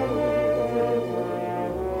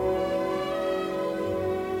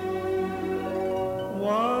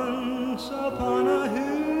 Once upon a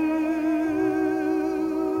hill,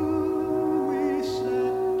 we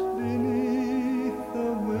sat beneath the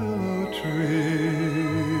willow tree,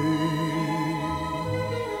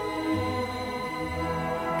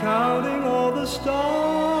 counting all the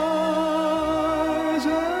stars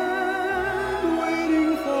and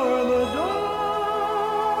waiting for the dawn.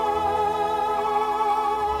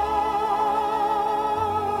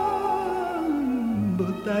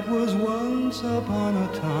 But that was once upon a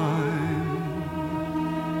time.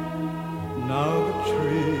 Now the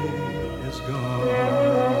tree is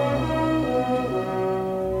gone.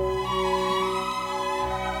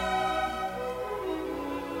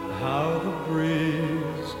 How the breeze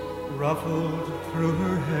ruffled through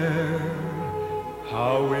her hair.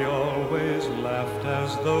 How we always laughed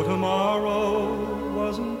as though tomorrow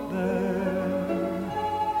wasn't there.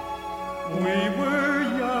 We were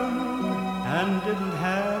young and didn't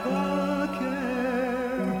have a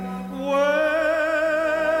care. Where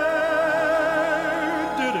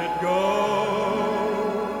did it go?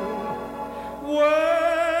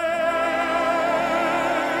 Where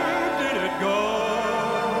did it go?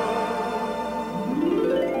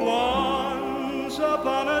 Once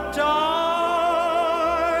upon a time,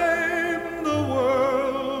 the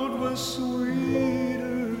world was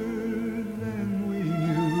sweeter than we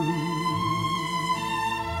knew.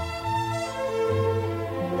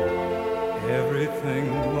 Everything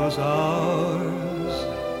was ours.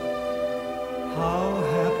 How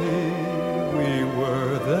happy we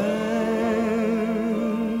were then.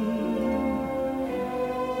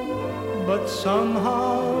 But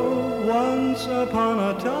somehow, once upon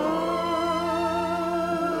a time,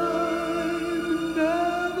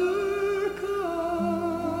 never comes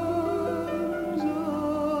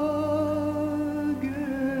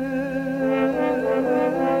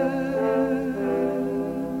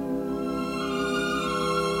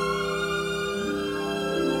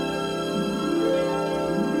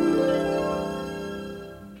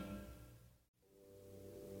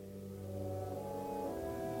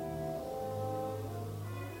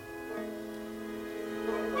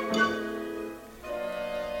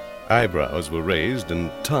Eyebrows were raised and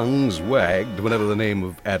tongues wagged whenever the name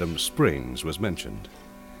of Adam Springs was mentioned.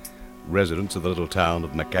 Residents of the little town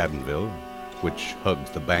of McAdenville, which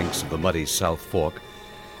hugged the banks of the muddy South Fork,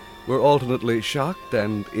 were alternately shocked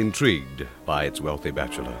and intrigued by its wealthy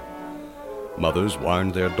bachelor. Mothers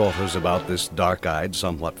warned their daughters about this dark-eyed,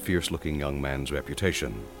 somewhat fierce-looking young man's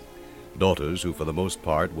reputation. Daughters who, for the most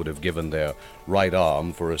part, would have given their right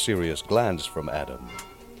arm for a serious glance from Adam.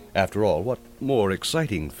 After all, what more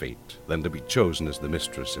exciting fate than to be chosen as the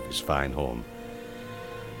mistress of his fine home?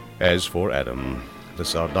 As for Adam, the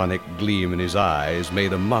sardonic gleam in his eyes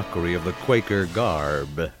made a mockery of the Quaker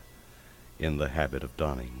garb in the habit of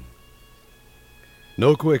donning.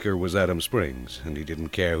 No Quaker was Adam Springs, and he didn't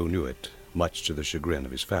care who knew it, much to the chagrin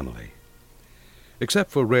of his family.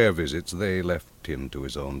 Except for rare visits, they left him to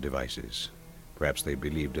his own devices. Perhaps they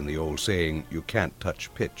believed in the old saying, "You can't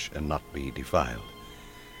touch pitch and not be defiled."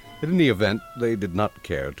 In any event, they did not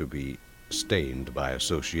care to be stained by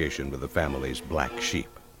association with the family's black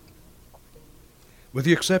sheep. With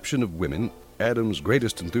the exception of women, Adam's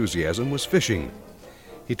greatest enthusiasm was fishing.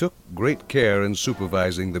 He took great care in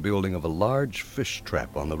supervising the building of a large fish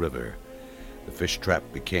trap on the river. The fish trap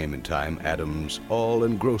became in time Adam's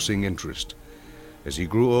all-engrossing interest. As he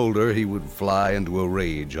grew older, he would fly into a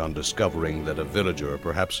rage on discovering that a villager, or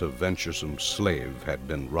perhaps a venturesome slave, had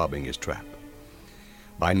been robbing his trap.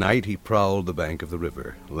 By night, he prowled the bank of the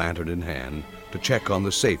river, lantern in hand, to check on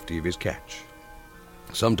the safety of his catch.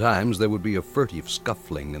 Sometimes there would be a furtive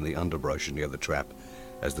scuffling in the underbrush near the trap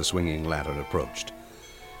as the swinging lantern approached,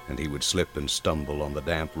 and he would slip and stumble on the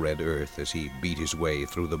damp red earth as he beat his way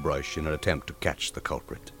through the brush in an attempt to catch the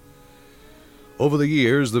culprit. Over the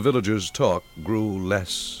years, the villagers' talk grew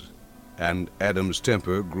less, and Adam's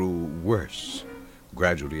temper grew worse.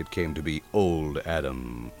 Gradually, it came to be Old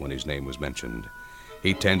Adam when his name was mentioned.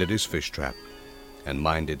 He tended his fish trap and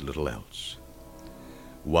minded little else.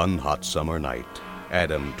 One hot summer night,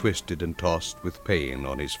 Adam twisted and tossed with pain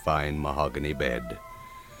on his fine mahogany bed.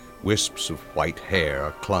 Wisps of white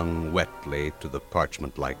hair clung wetly to the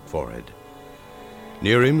parchment-like forehead.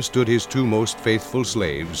 Near him stood his two most faithful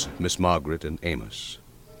slaves, Miss Margaret and Amos.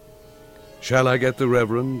 "Shall I get the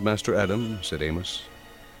Reverend, Master Adam?" said Amos.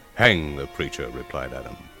 "Hang the preacher," replied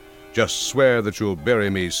Adam. "Just swear that you'll bury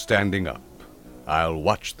me standing up. I'll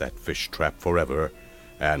watch that fish trap forever,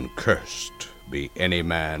 and cursed be any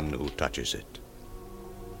man who touches it."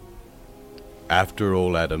 After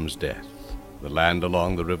old Adam's death, the land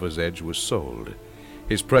along the river's edge was sold.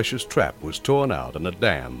 His precious trap was torn out and a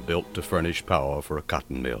dam built to furnish power for a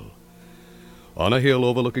cotton mill. On a hill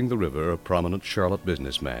overlooking the river, a prominent Charlotte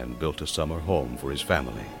businessman built a summer home for his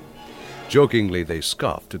family. Jokingly, they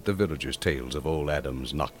scoffed at the villagers' tales of old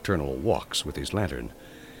Adam's nocturnal walks with his lantern.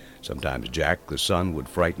 Sometimes Jack, the son, would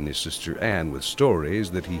frighten his sister Anne with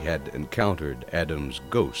stories that he had encountered Adam's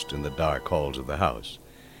ghost in the dark halls of the house.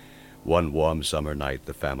 One warm summer night,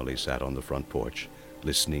 the family sat on the front porch,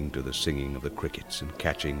 listening to the singing of the crickets and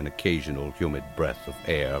catching an occasional humid breath of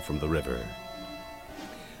air from the river.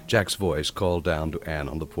 Jack's voice called down to Anne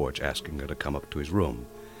on the porch, asking her to come up to his room.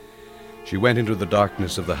 She went into the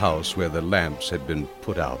darkness of the house where the lamps had been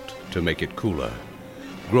put out to make it cooler.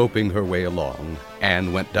 Groping her way along,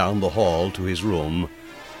 Anne went down the hall to his room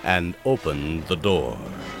and opened the door.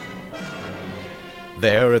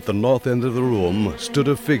 There at the north end of the room stood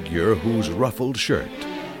a figure whose ruffled shirt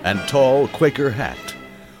and tall Quaker hat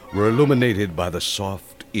were illuminated by the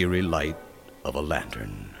soft, eerie light of a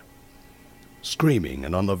lantern. Screaming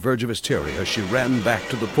and on the verge of hysteria, she ran back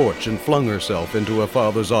to the porch and flung herself into her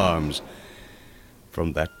father's arms.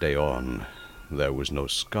 From that day on, there was no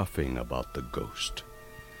scoffing about the ghost,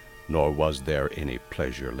 nor was there any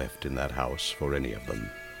pleasure left in that house for any of them.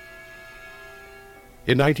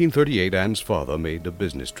 In 1938, Ann's father made a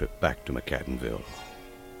business trip back to McAdenville.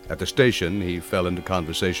 At the station, he fell into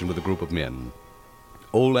conversation with a group of men.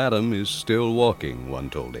 "Old Adam is still walking," one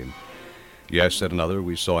told him. "Yes," said another,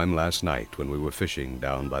 "we saw him last night when we were fishing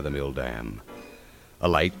down by the mill dam." A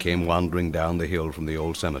light came wandering down the hill from the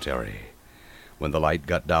old cemetery. When the light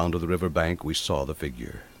got down to the river bank, we saw the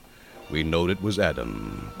figure. We knowed it was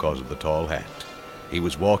Adam, 'cause of the tall hat. He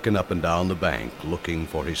was walking up and down the bank, looking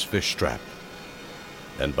for his fish trap.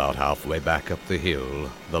 Then about halfway back up the hill,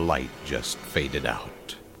 the light just faded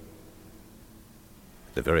out.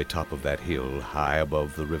 At the very top of that hill, high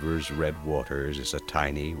above the river's red waters, is a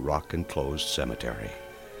tiny, rock-enclosed cemetery.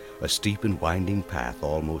 A steep and winding path,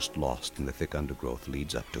 almost lost in the thick undergrowth,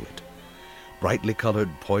 leads up to it. Brightly colored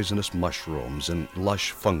poisonous mushrooms and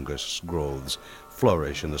lush fungus growths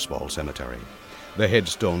flourish in the small cemetery. The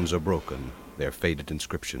headstones are broken, their faded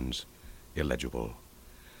inscriptions illegible.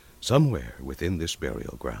 Somewhere within this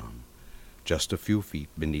burial ground, just a few feet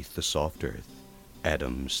beneath the soft earth,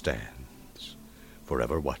 Adam stands,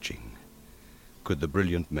 forever watching. Could the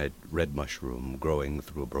brilliant red mushroom growing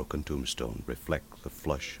through a broken tombstone reflect the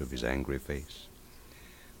flush of his angry face?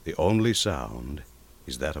 The only sound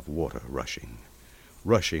is that of water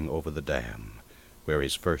rushing over the dam where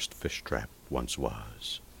his first fish trap once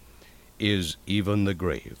was. Is even the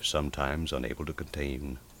grave sometimes unable to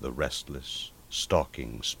contain the restless,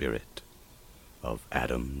 stalking spirit of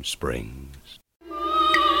Adam Springs?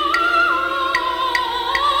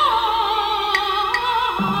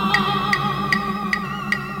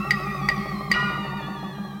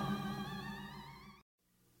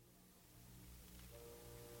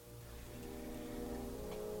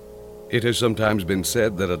 It has sometimes been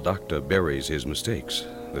said that a doctor buries his mistakes.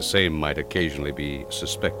 The same might occasionally be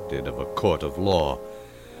suspected of a court of law,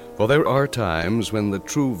 for there are times when the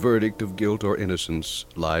true verdict of guilt or innocence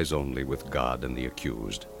lies only with God and the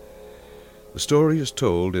accused. The story is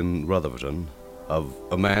told in Rutherford of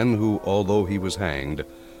a man who, although he was hanged,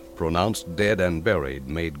 pronounced dead and buried,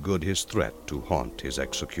 made good his threat to haunt his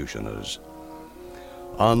executioners.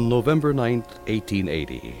 On November 9th,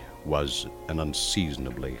 1880, was an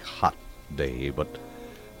unseasonably hot day, but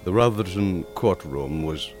the Rutherford courtroom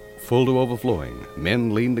was full to overflowing.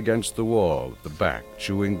 Men leaned against the wall at the back,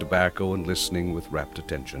 chewing tobacco and listening with rapt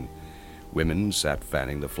attention. Women sat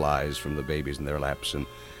fanning the flies from the babies in their laps, and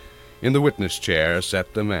in the witness chair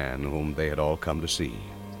sat the man whom they had all come to see.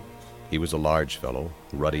 He was a large fellow,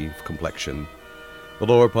 ruddy of complexion, the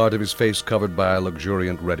lower part of his face covered by a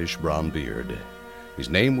luxuriant reddish-brown beard. His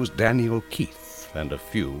name was Daniel Keith, and a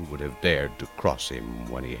few would have dared to cross him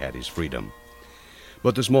when he had his freedom.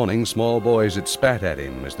 But this morning small boys had spat at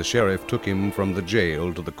him as the sheriff took him from the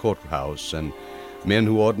jail to the courthouse, and men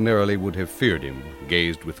who ordinarily would have feared him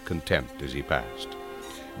gazed with contempt as he passed.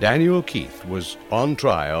 Daniel Keith was on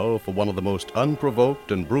trial for one of the most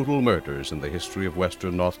unprovoked and brutal murders in the history of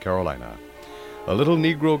western North Carolina. A little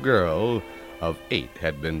Negro girl of 8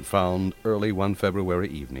 had been found early one February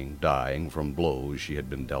evening, dying from blows she had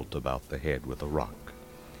been dealt about the head with a rock.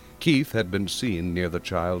 Keith had been seen near the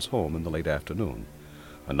child's home in the late afternoon.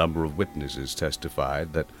 A number of witnesses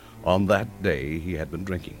testified that on that day he had been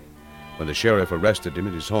drinking. When the sheriff arrested him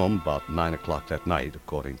at his home about 9 o'clock that night,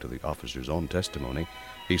 according to the officer's own testimony,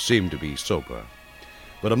 he seemed to be sober.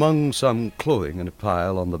 But among some clothing in a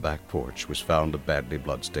pile on the back porch was found a badly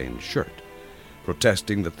blood-stained shirt.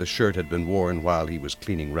 Protesting that the shirt had been worn while he was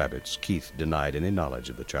cleaning rabbits, Keith denied any knowledge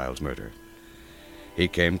of the child's murder. He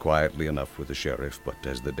came quietly enough with the sheriff, but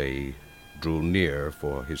as the day drew near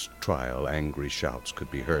for his trial, angry shouts could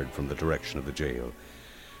be heard from the direction of the jail.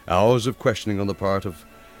 Hours of questioning on the part of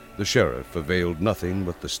the sheriff availed nothing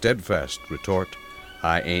but the steadfast retort,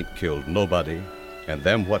 "I ain't killed nobody, and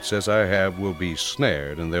them what says I have will be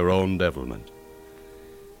snared in their own devilment."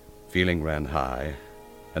 Feeling ran high,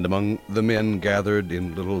 and among the men gathered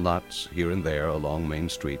in little knots here and there along Main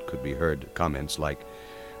Street could be heard comments like,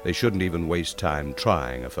 "They shouldn't even waste time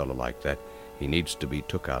trying a fellow like that. He needs to be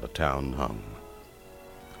took out of town and hung."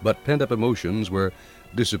 But pent-up emotions were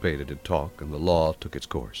dissipated in talk, and the law took its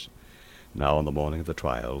course. Now, on the morning of the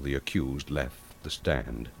trial, the accused left the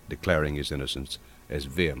stand, declaring his innocence as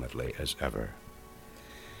vehemently as ever.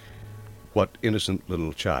 What innocent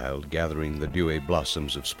little child, gathering the dewy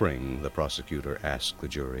blossoms of spring, the prosecutor asked the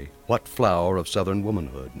jury, what flower of southern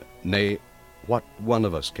womanhood, nay, what one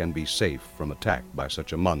of us can be safe from attack by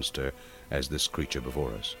such a monster as this creature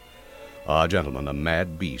before us? Ah, gentlemen, a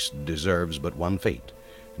mad beast deserves but one fate.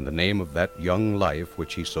 In the name of that young life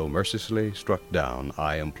which he so mercilessly struck down,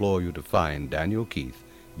 I implore you to find Daniel Keith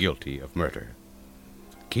guilty of murder.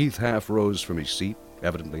 Keith half rose from his seat,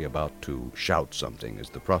 evidently about to shout something as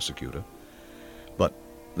the prosecutor, but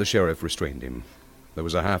the sheriff restrained him. There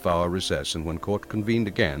was a half-hour recess, and when court convened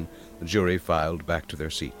again, the jury filed back to their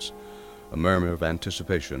seats. A murmur of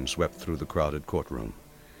anticipation swept through the crowded courtroom.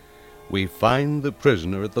 We find the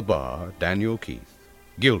prisoner at the bar, Daniel Keith,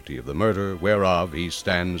 guilty of the murder whereof he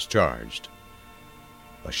stands charged.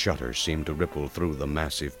 A shudder seemed to ripple through the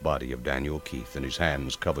massive body of Daniel Keith, and his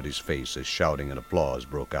hands covered his face as shouting and applause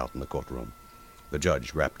broke out in the courtroom. The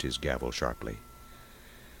judge rapped his gavel sharply.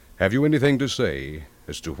 Have you anything to say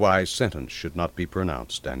as to why sentence should not be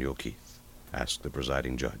pronounced, Daniel Keith? Asked the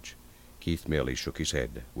presiding judge. Keith merely shook his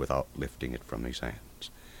head without lifting it from his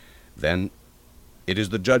hands. Then, it is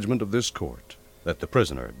the judgment of this court that the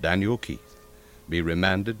prisoner, Daniel Keith, be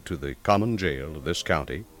remanded to the common jail of this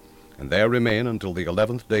county, and there remain until the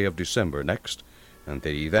 11th day of December next, and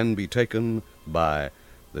that he then be taken by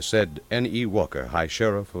the said N.E. Walker, High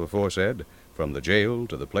Sheriff of aforesaid, from the jail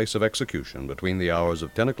to the place of execution between the hours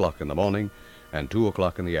of 10 o'clock in the morning and 2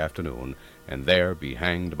 o'clock in the afternoon, and there be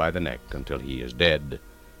hanged by the neck until he is dead,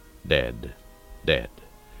 dead, dead.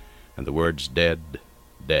 And the words dead,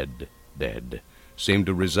 dead, dead seemed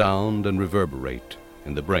to resound and reverberate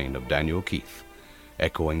in the brain of Daniel Keith,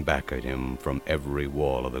 echoing back at him from every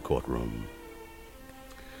wall of the courtroom.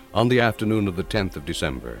 On the afternoon of the 10th of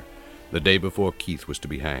December, the day before Keith was to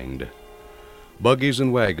be hanged, buggies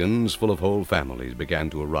and wagons full of whole families began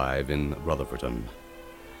to arrive in Rutherfordton.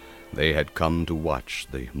 They had come to watch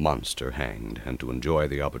the monster hanged and to enjoy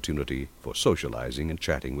the opportunity for socializing and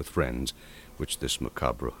chatting with friends which this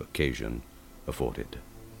macabre occasion afforded.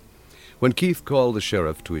 When Keith called the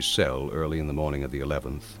sheriff to his cell early in the morning of the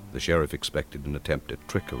 11th, the sheriff expected an attempt at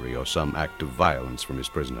trickery or some act of violence from his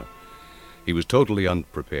prisoner. He was totally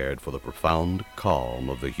unprepared for the profound calm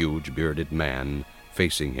of the huge bearded man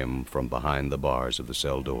facing him from behind the bars of the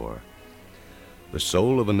cell door. The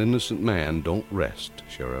soul of an innocent man don't rest,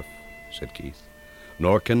 Sheriff, said Keith,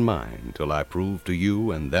 nor can mine till I prove to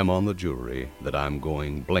you and them on the jury that I'm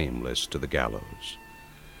going blameless to the gallows.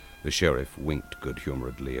 The sheriff winked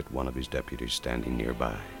good-humoredly at one of his deputies standing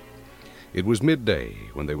nearby. It was midday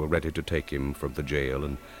when they were ready to take him from the jail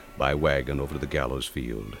and by wagon over to the gallows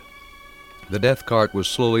field. The death cart was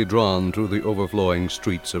slowly drawn through the overflowing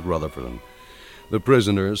streets of Rutherford. The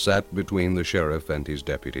prisoner sat between the sheriff and his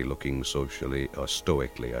deputy, looking socially or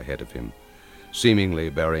stoically ahead of him, seemingly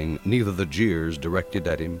bearing neither the jeers directed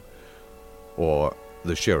at him or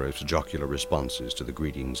the sheriff's jocular responses to the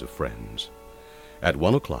greetings of friends. At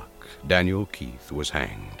 1 o'clock, Daniel Keith was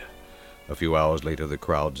hanged. A few hours later, the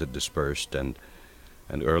crowds had dispersed, and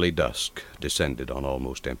an early dusk descended on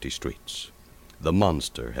almost empty streets. The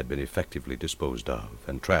monster had been effectively disposed of,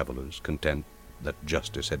 and travelers, content that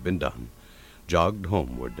justice had been done, jogged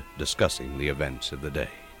homeward, discussing the events of the day.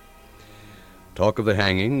 Talk of the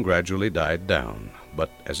hanging gradually died down,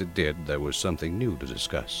 but as it did, there was something new to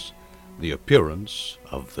discuss: the appearance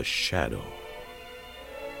of the shadow.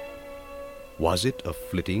 Was it a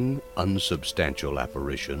flitting, unsubstantial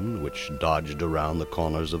apparition which dodged around the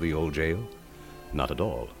corners of the old jail? Not at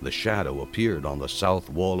all. The shadow appeared on the south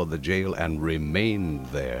wall of the jail and remained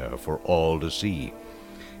there for all to see.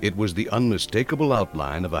 It was the unmistakable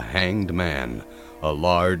outline of a hanged man, a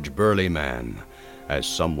large, burly man. As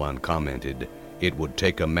someone commented, it would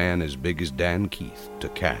take a man as big as Dan Keith to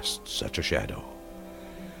cast such a shadow.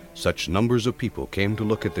 Such numbers of people came to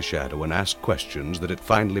look at the shadow and ask questions that it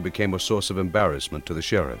finally became a source of embarrassment to the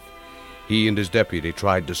sheriff. He and his deputy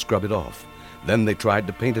tried to scrub it off. Then they tried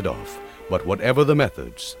to paint it off. But whatever the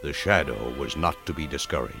methods, the shadow was not to be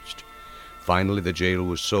discouraged. Finally, the jail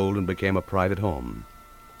was sold and became a private home.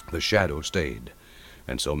 The shadow stayed,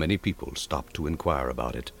 and so many people stopped to inquire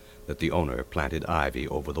about it that the owner planted ivy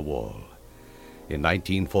over the wall. In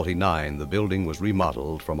 1949, the building was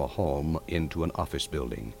remodeled from a home into an office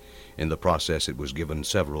building. In the process, it was given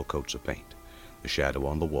several coats of paint. The shadow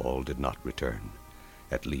on the wall did not return,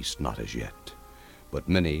 at least not as yet. But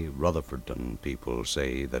many Rutherfordton people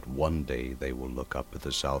say that one day they will look up at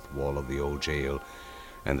the south wall of the old jail,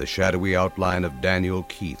 and the shadowy outline of Daniel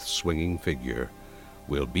Keith's swinging figure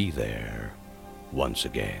will be there once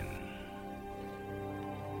again.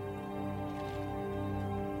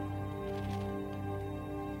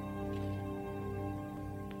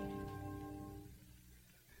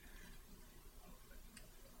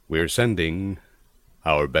 we're sending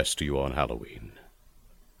our best to you on Halloween.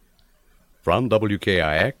 From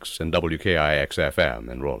WKIX and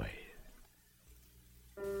WKIX-FM in Raleigh.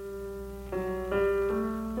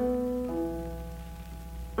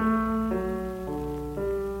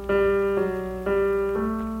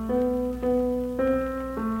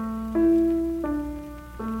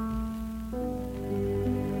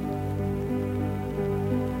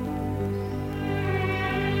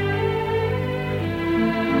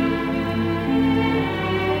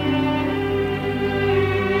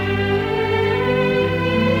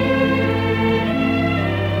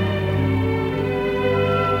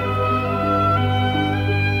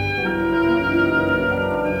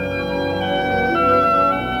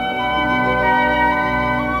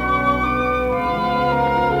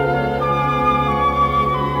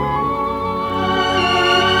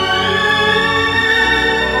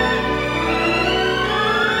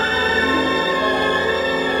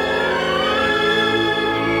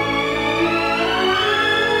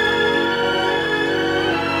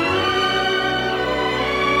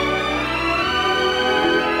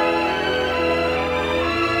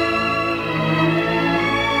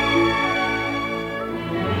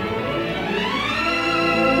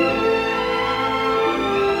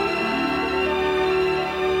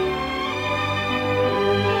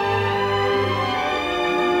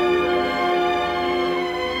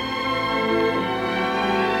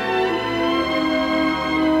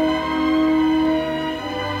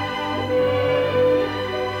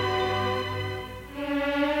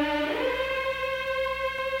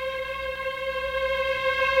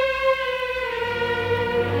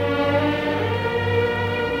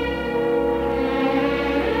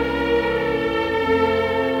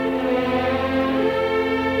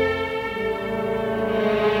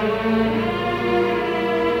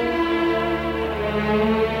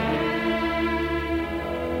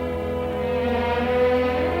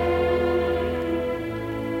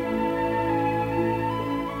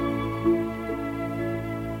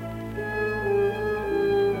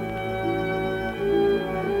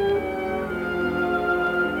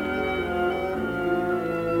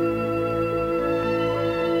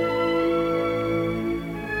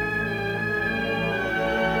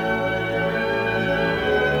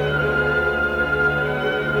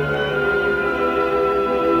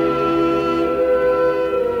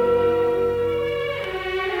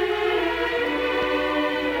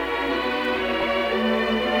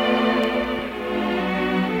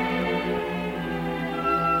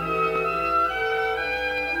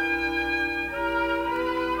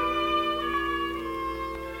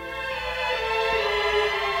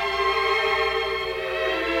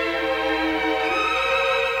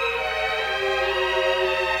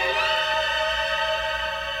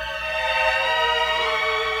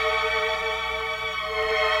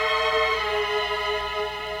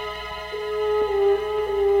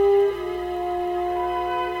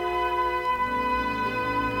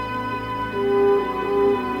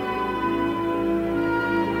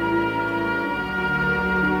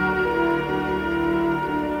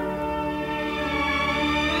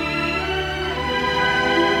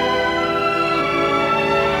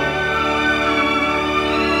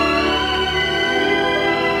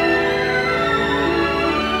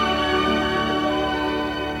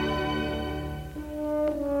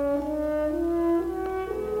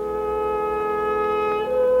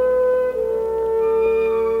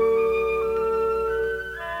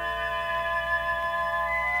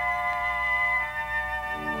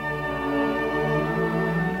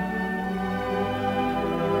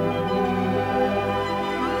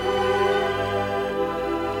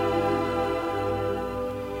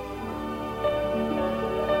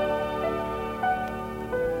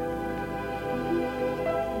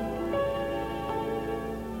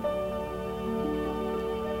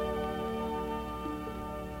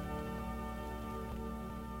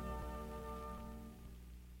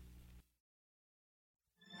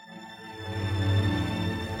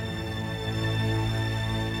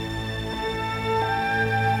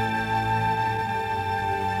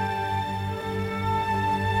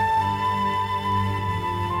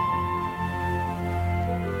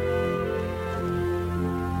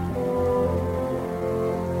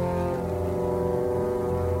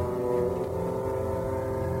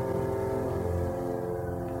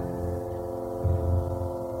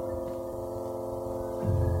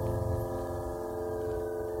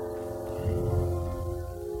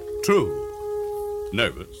 True.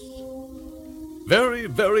 Nervous. Very,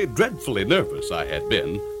 very dreadfully nervous I had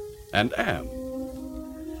been, and am.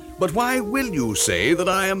 But why will you say that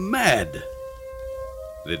I am mad?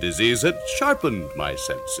 The disease had sharpened my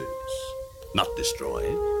senses, not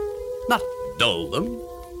destroyed. not dull them.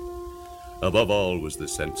 Above all was the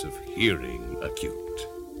sense of hearing acute.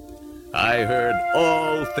 I heard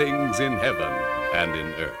all things in heaven and in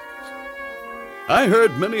earth. I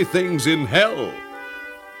heard many things in hell.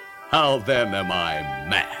 How then am I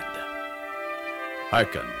mad?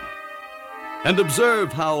 Hearken, and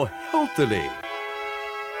observe how healthily,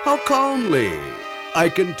 how calmly I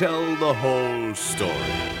can tell the whole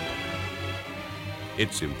story.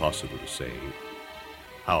 It's impossible to say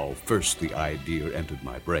how first the idea entered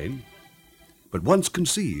my brain, but once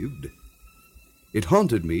conceived, it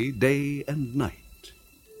haunted me day and night.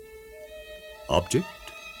 Object?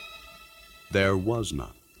 There was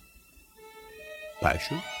none.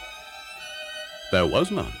 Passion? There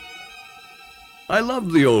was none. I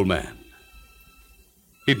loved the old man.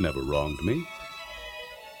 He'd never wronged me.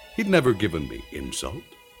 He'd never given me insult.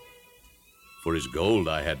 For his gold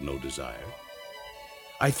I had no desire.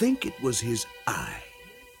 I think it was his eye.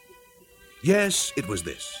 Yes, it was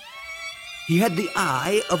this. He had the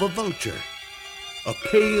eye of a vulture, a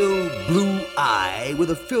pale blue eye with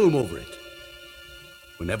a film over it.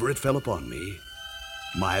 Whenever it fell upon me,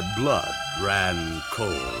 my blood ran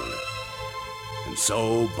cold. And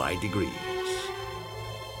so, by degrees,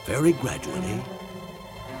 very gradually,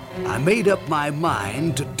 I made up my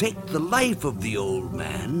mind to take the life of the old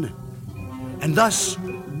man and thus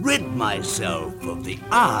rid myself of the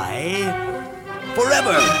eye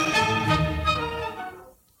forever.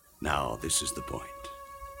 Now, this is the point.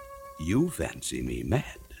 You fancy me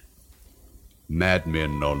mad.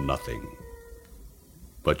 Madmen know nothing.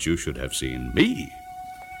 But you should have seen me.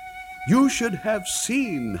 You should have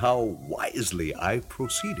seen how wisely I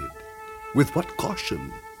proceeded, with what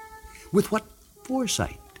caution, with what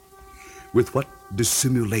foresight, with what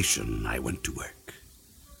dissimulation I went to work.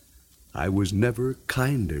 I was never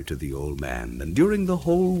kinder to the old man than during the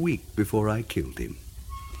whole week before I killed him.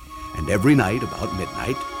 And every night about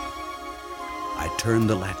midnight, I turned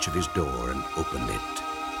the latch of his door and opened it,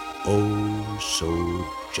 oh, so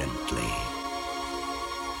gently.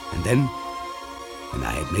 And then, when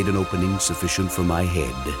I had made an opening sufficient for my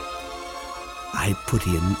head, I put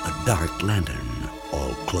in a dark lantern,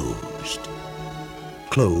 all closed.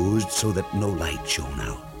 Closed so that no light shone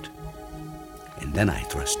out. And then I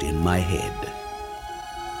thrust in my head.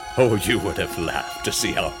 Oh, you would have laughed to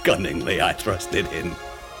see how cunningly I thrust it in.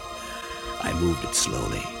 I moved it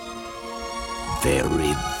slowly,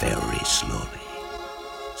 very, very slowly,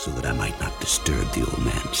 so that I might not disturb the old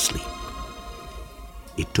man's sleep.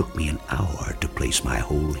 It took me an hour to place my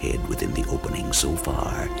whole head within the opening so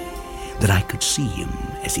far that I could see him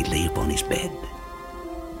as he lay upon his bed.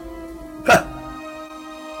 Ha!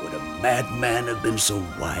 Would a madman have been so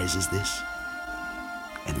wise as this?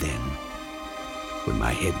 And then, when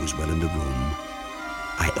my head was well in the room,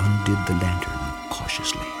 I undid the lantern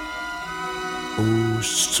cautiously. Oh,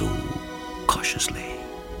 so cautiously.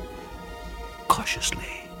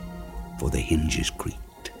 Cautiously, for the hinges creaked.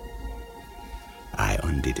 I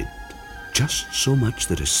undid it just so much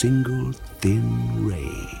that a single thin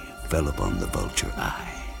ray fell upon the vulture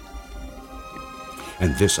eye.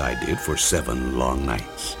 And this I did for 7 long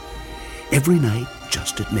nights, every night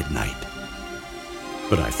just at midnight.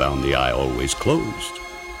 But I found the eye always closed.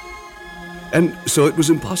 And so it was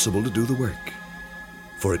impossible to do the work,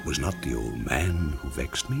 for it was not the old man who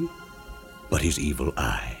vexed me, but his evil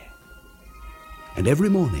eye. And every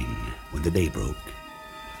morning, when the day broke,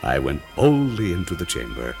 I went boldly into the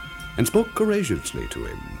chamber and spoke courageously to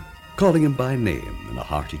him, calling him by name in a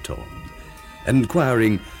hearty tone, and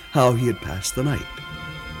inquiring how he had passed the night.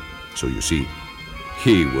 So you see,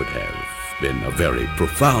 he would have been a very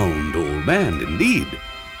profound old man indeed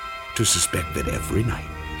to suspect that every night,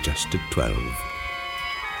 just at 12,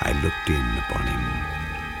 I looked in upon him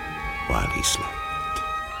while he slept.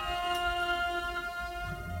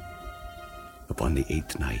 Upon the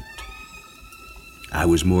 8th night, I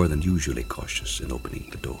was more than usually cautious in opening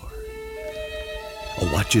the door. A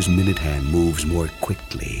watch's minute hand moves more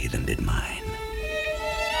quickly than did mine.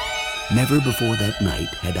 Never before that night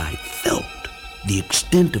had I felt the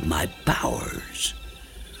extent of my powers,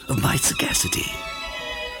 of my sagacity.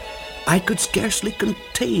 I could scarcely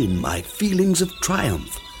contain my feelings of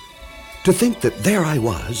triumph. To think that there I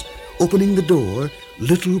was, opening the door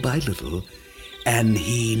little by little, and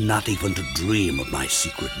he not even to dream of my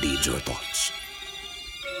secret deeds or thoughts.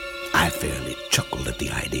 I fairly chuckled at the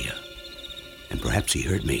idea, and perhaps he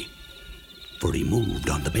heard me, for he moved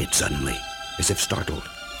on the bed suddenly, as if startled.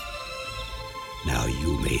 Now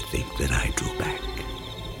you may think that I drew back,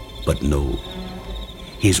 but no.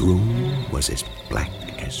 His room was as black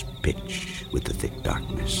as pitch with the thick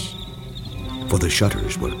darkness. for the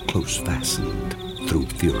shutters were close fastened through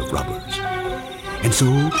fear of robbers. And so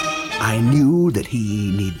I knew that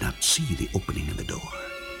he need not see the opening in the door,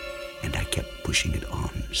 and I kept pushing it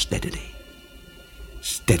on steadily.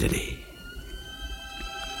 Steadily.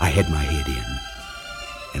 I had my head in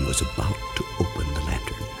and was about to open the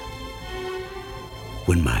lantern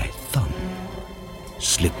when my thumb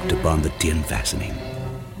slipped upon the tin fastening.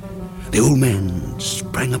 The old man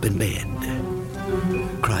sprang up in bed,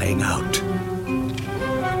 crying out,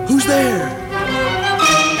 "Who's there?"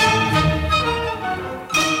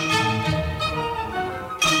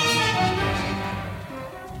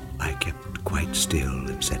 I kept quite still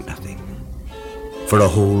and said nothing. For a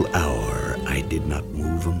whole hour I did not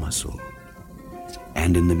move a muscle,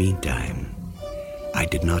 and in the meantime I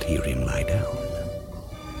did not hear him lie down.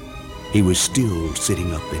 He was still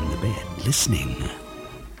sitting up in the bed, listening,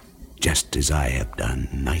 just as I have done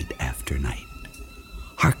night after night,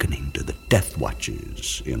 hearkening to the death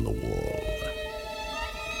watches in the wall.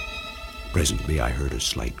 Presently I heard a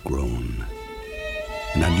slight groan,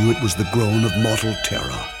 and I knew it was the groan of mortal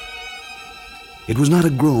terror. It was not a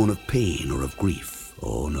groan of pain or of grief,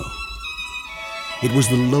 oh no. It was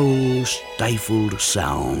the low, stifled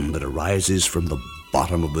sound that arises from the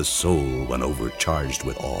bottom of the soul when overcharged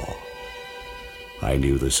with awe. I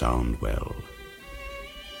knew the sound well.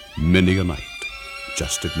 Many a night,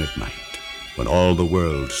 just at midnight, when all the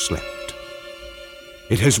world slept,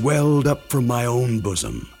 it has welled up from my own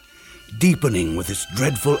bosom, deepening with its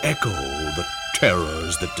dreadful echo the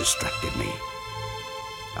terrors that distracted me.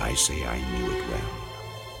 I say I knew it well.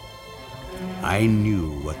 I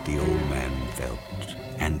knew what the old man felt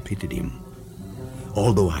and pitied him,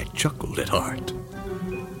 although I chuckled at heart.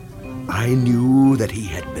 I knew that he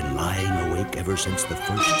had been lying awake ever since the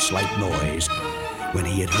first slight noise when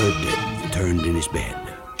he had heard it turned in his bed.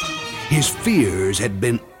 His fears had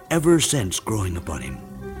been ever since growing upon him.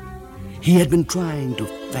 He had been trying to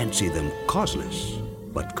fancy them causeless,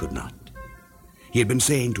 but could not. He had been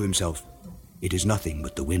saying to himself, "It is nothing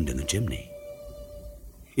but the wind in the chimney.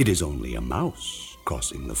 It is only a mouse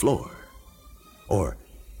crossing the floor. Or,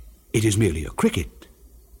 it is merely a cricket,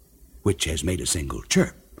 which has made a single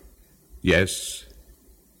chirp." Yes,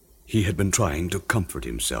 he had been trying to comfort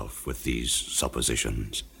himself with these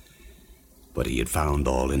suppositions, but he had found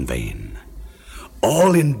all in vain.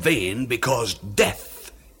 All in vain because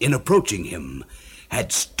death, in approaching him,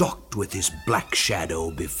 had stalked with his black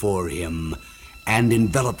shadow before him and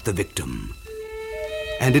enveloped the victim.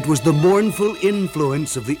 And it was the mournful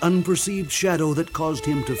influence of the unperceived shadow that caused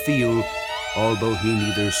him to feel, although he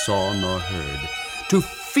neither saw nor heard, to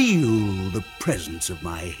feel the presence of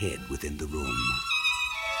my head within the room.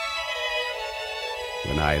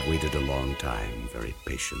 When I had waited a long time, very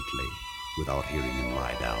patiently, without hearing him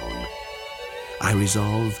lie down, I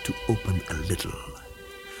resolved to open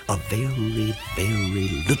a very,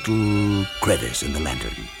 very little crevice in the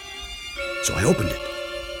lantern. So I opened it.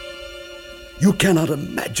 You cannot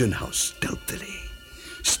imagine how stealthily,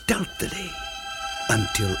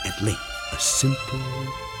 until at length a simple,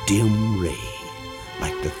 dim ray,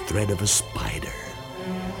 like the thread of a spider,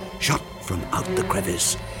 shot from out the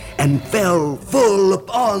crevice and fell full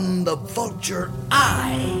upon the vulture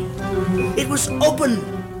eye. It was open,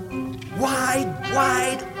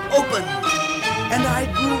 wide open, and I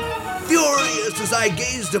grew furious as I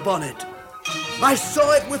gazed upon it. I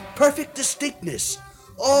saw it with perfect distinctness,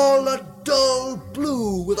 all a dull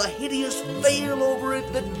blue with a hideous veil over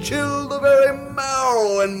it that chilled the very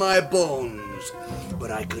marrow in my bones.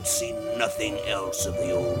 But I could see nothing else of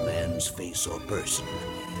the old man's face or person,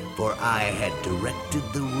 for I had directed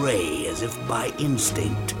the ray as if by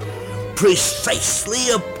instinct, precisely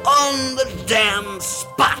upon the damned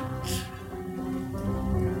spot.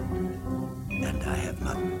 And I have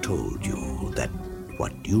not told you that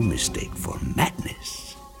what you mistake for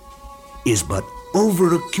madness is but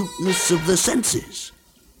over-acuteness of the senses.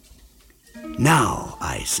 Now,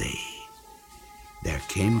 I say, there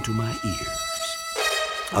came to my ears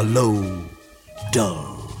a low,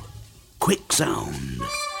 dull, quick sound,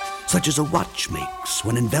 such as a watch makes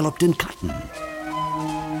when enveloped in cotton.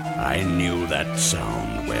 I knew that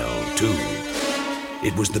sound well, too.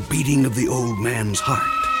 It was the beating of the old man's heart.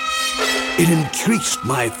 It increased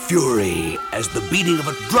my fury as the beating of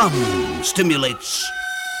a drum stimulates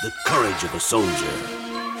the courage of a soldier.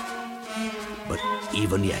 But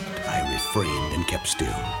even yet I refrained and kept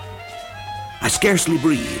still. I scarcely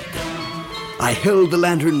breathed. I held the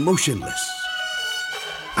lantern motionless.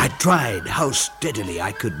 I tried how steadily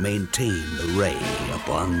I could maintain the ray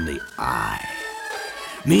upon the eye.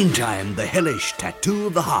 Meantime, the hellish tattoo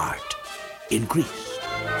of the heart increased.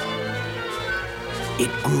 It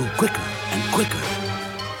grew quicker and quicker,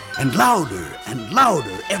 and louder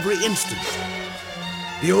every instant.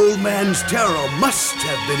 The old man's terror must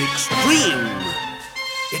have been extreme.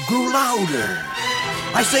 It grew louder.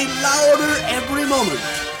 I say louder every moment.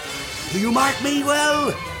 Do you mark me well?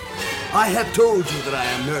 I have told you that I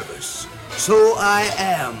am nervous. So I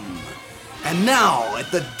am. And now, at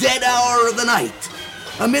the dead hour of the night,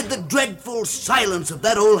 amid the dreadful silence of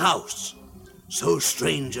that old house, so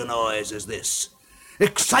strange a noise as this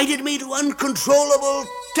excited me to uncontrollable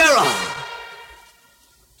terror.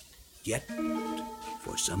 Yet,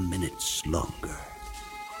 for some minutes longer,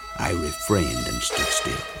 I refrained and stood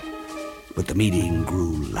still. But the meeting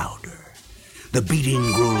grew louder. The beating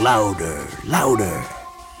grew louder.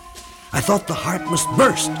 I thought the heart must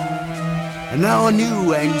burst. And now a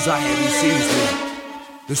new anxiety seized me.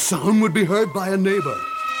 The sound would be heard by a neighbor.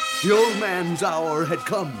 The old man's hour had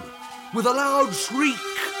come. With a loud shriek,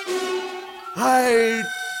 I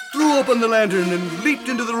threw open the lantern and leaped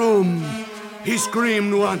into the room. He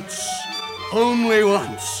screamed once, only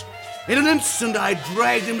once. In an instant, I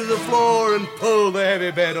dragged him to the floor and pulled the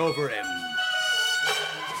heavy bed over him.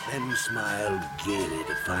 Then smiled gaily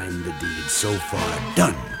to find the deed so far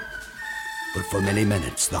done. But for many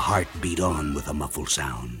minutes, the heart beat on with a muffled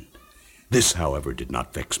sound. This, however, did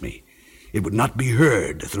not vex me. It would not be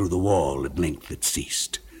heard through the wall. At length it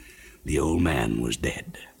ceased. The old man was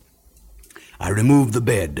dead. I removed the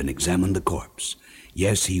bed and examined the corpse.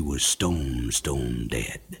 Yes, he was stone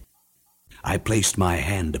dead. I placed my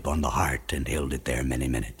hand upon the heart and held it there many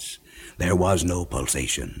minutes. There was no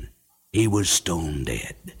pulsation. He was stone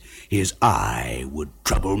dead. His eye would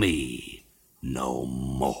trouble me no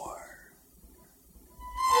more.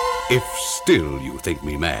 If still you think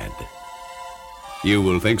me mad, you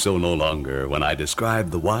will think so no longer when I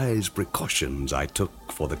describe the wise precautions I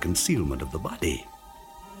took for the concealment of the body.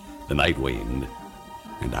 The night waned,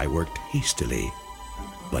 and I worked hastily,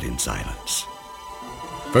 but in silence.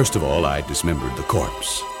 First of all, I dismembered the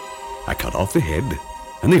corpse. I cut off the head,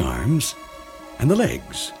 and the arms, and the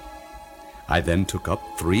legs. I then took up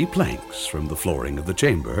 3 planks from the flooring of the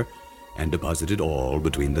chamber and deposited all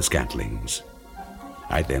between the scantlings.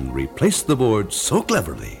 I then replaced the boards so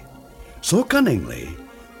cleverly, so cunningly,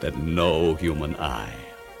 that no human eye,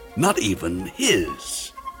 not even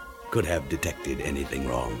his, could have detected anything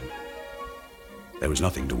wrong. There was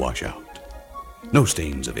nothing to wash out, no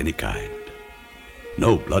stains of any kind,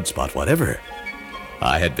 no blood spot whatever.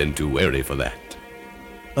 I had been too wary for that.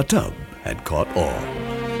 A tub had caught all.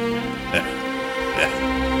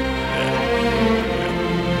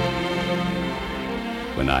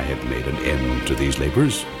 When I had made an end to these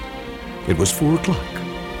labors, it was 4 o'clock,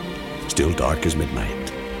 still dark as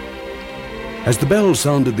midnight. As the bell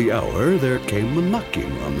sounded the hour, there came a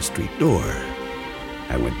knocking on the street door.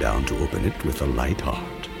 I went down to open it with a light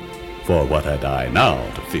heart, for what had I now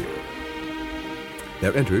to fear?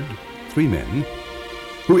 There entered 3 men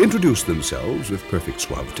who introduced themselves with perfect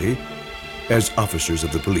suavity as officers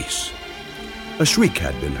of the police. A shriek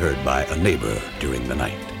had been heard by a neighbor during the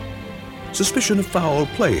night. Suspicion of foul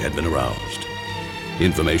play had been aroused.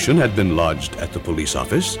 Information had been lodged at the police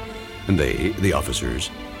office, and they, the officers,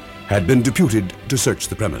 had been deputed to search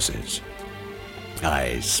the premises.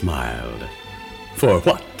 I smiled. For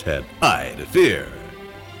what had I to fear?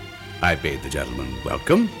 I bade the gentleman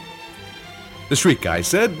welcome. The shriek, I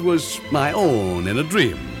said, was my own in a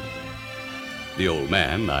dream. The old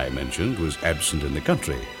man, I mentioned, was absent in the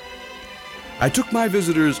country. I took my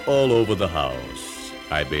visitors all over the house.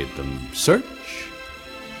 I bade them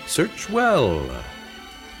search well.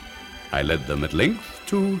 I led them at length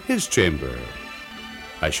to his chamber.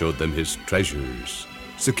 I showed them his treasures,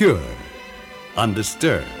 secure,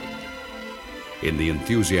 undisturbed. In the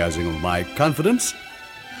enthusiasm of my confidence,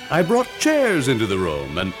 I brought chairs into the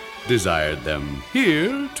room and desired them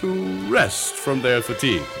here to rest from their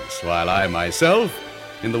fatigues, while I myself,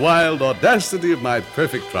 in the wild audacity of my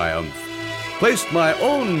perfect triumph, placed my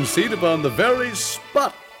own seat upon the very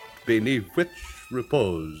spot beneath which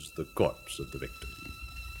reposed the corpse of the victim.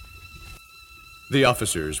 The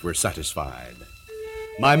officers were satisfied.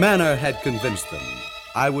 My manner had convinced them.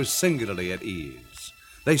 I was singularly at ease.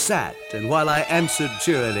 They sat, and while I answered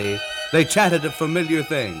cheerily, they chatted of familiar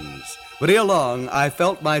things. But ere long, I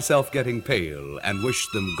felt myself getting pale and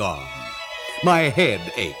wished them gone. My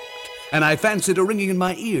head ached, and I fancied a ringing in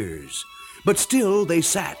my ears. But still they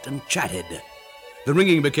sat and chatted. The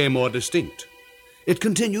ringing became more distinct. It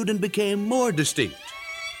continued and became more distinct.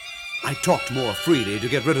 I talked more freely to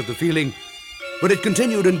get rid of the feeling, but it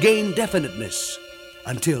continued and gained definiteness,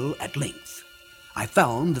 until at length I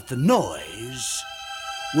found that the noise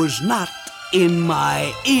was not in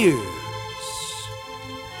my ears.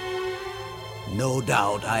 No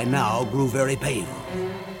doubt I now grew very pale.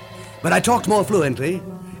 But I talked more fluently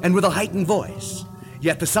and with a heightened voice,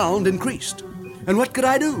 yet the sound increased. And what could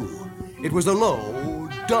I do? It was a low,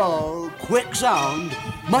 dull, quick sound,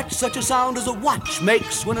 much such a sound as a watch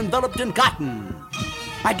makes when enveloped in cotton.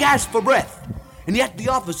 I gasped for breath, and yet the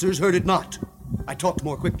officers heard it not. I talked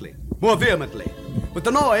more quickly, more vehemently, but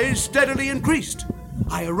the noise steadily increased.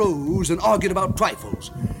 I arose and argued about trifles,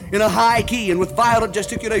 in a high key and with violent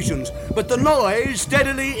gesticulations, but the noise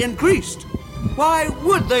steadily increased. Why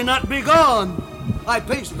would they not be gone? I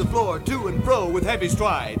paced the floor to and fro with heavy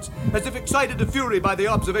strides, as if excited to fury by the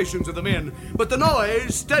observations of the men, but the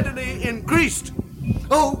noise steadily increased.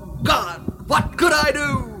 Oh, God, what could I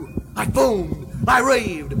do? I foamed, I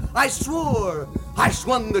raved, I swore. I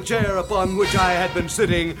swung the chair upon which I had been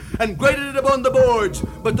sitting and grated it upon the boards,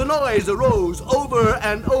 but the noise arose over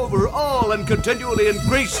and over all and continually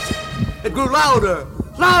increased. It grew louder,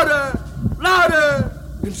 louder, louder,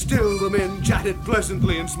 and still the men chatted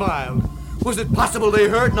pleasantly and smiled. Was it possible they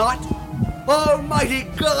heard not? Almighty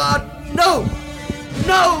God, no!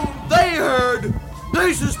 No, they heard!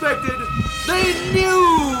 They suspected! They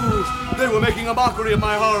knew! They were making a mockery of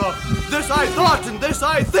my horror. This I thought and this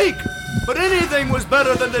I think! But anything was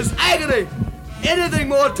better than this agony! Anything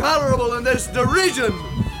more tolerable than this derision!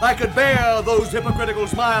 I could bear those hypocritical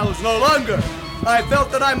smiles no longer. I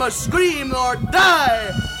felt that I must scream or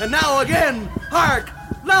die! And now again, hark!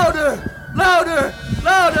 Louder! Louder!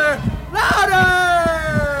 Louder!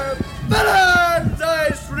 Louder! Villains!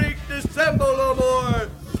 I shrieked, dissemble no more!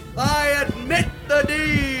 I admit the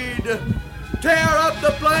deed! Tear up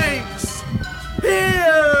the planks!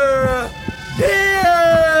 Here! Here!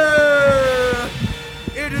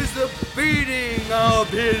 It is the beating of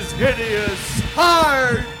his hideous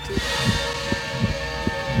heart!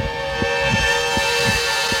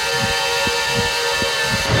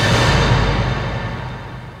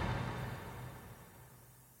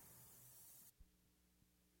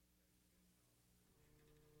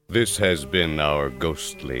 This has been our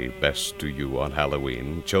ghostly Best to You on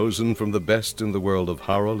Halloween, chosen from the best in the world of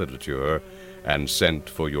horror literature and sent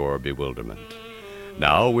for your bewilderment.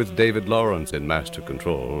 Now, with David Lawrence in master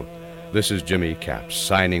control, this is Jimmy Capps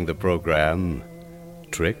signing the program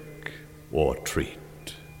Trick or Treat.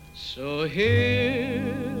 So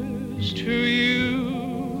here's to you,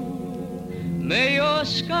 may your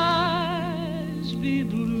skies be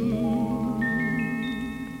blue,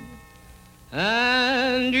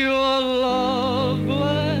 and your love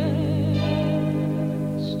blessed.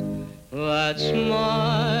 That's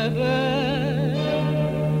my best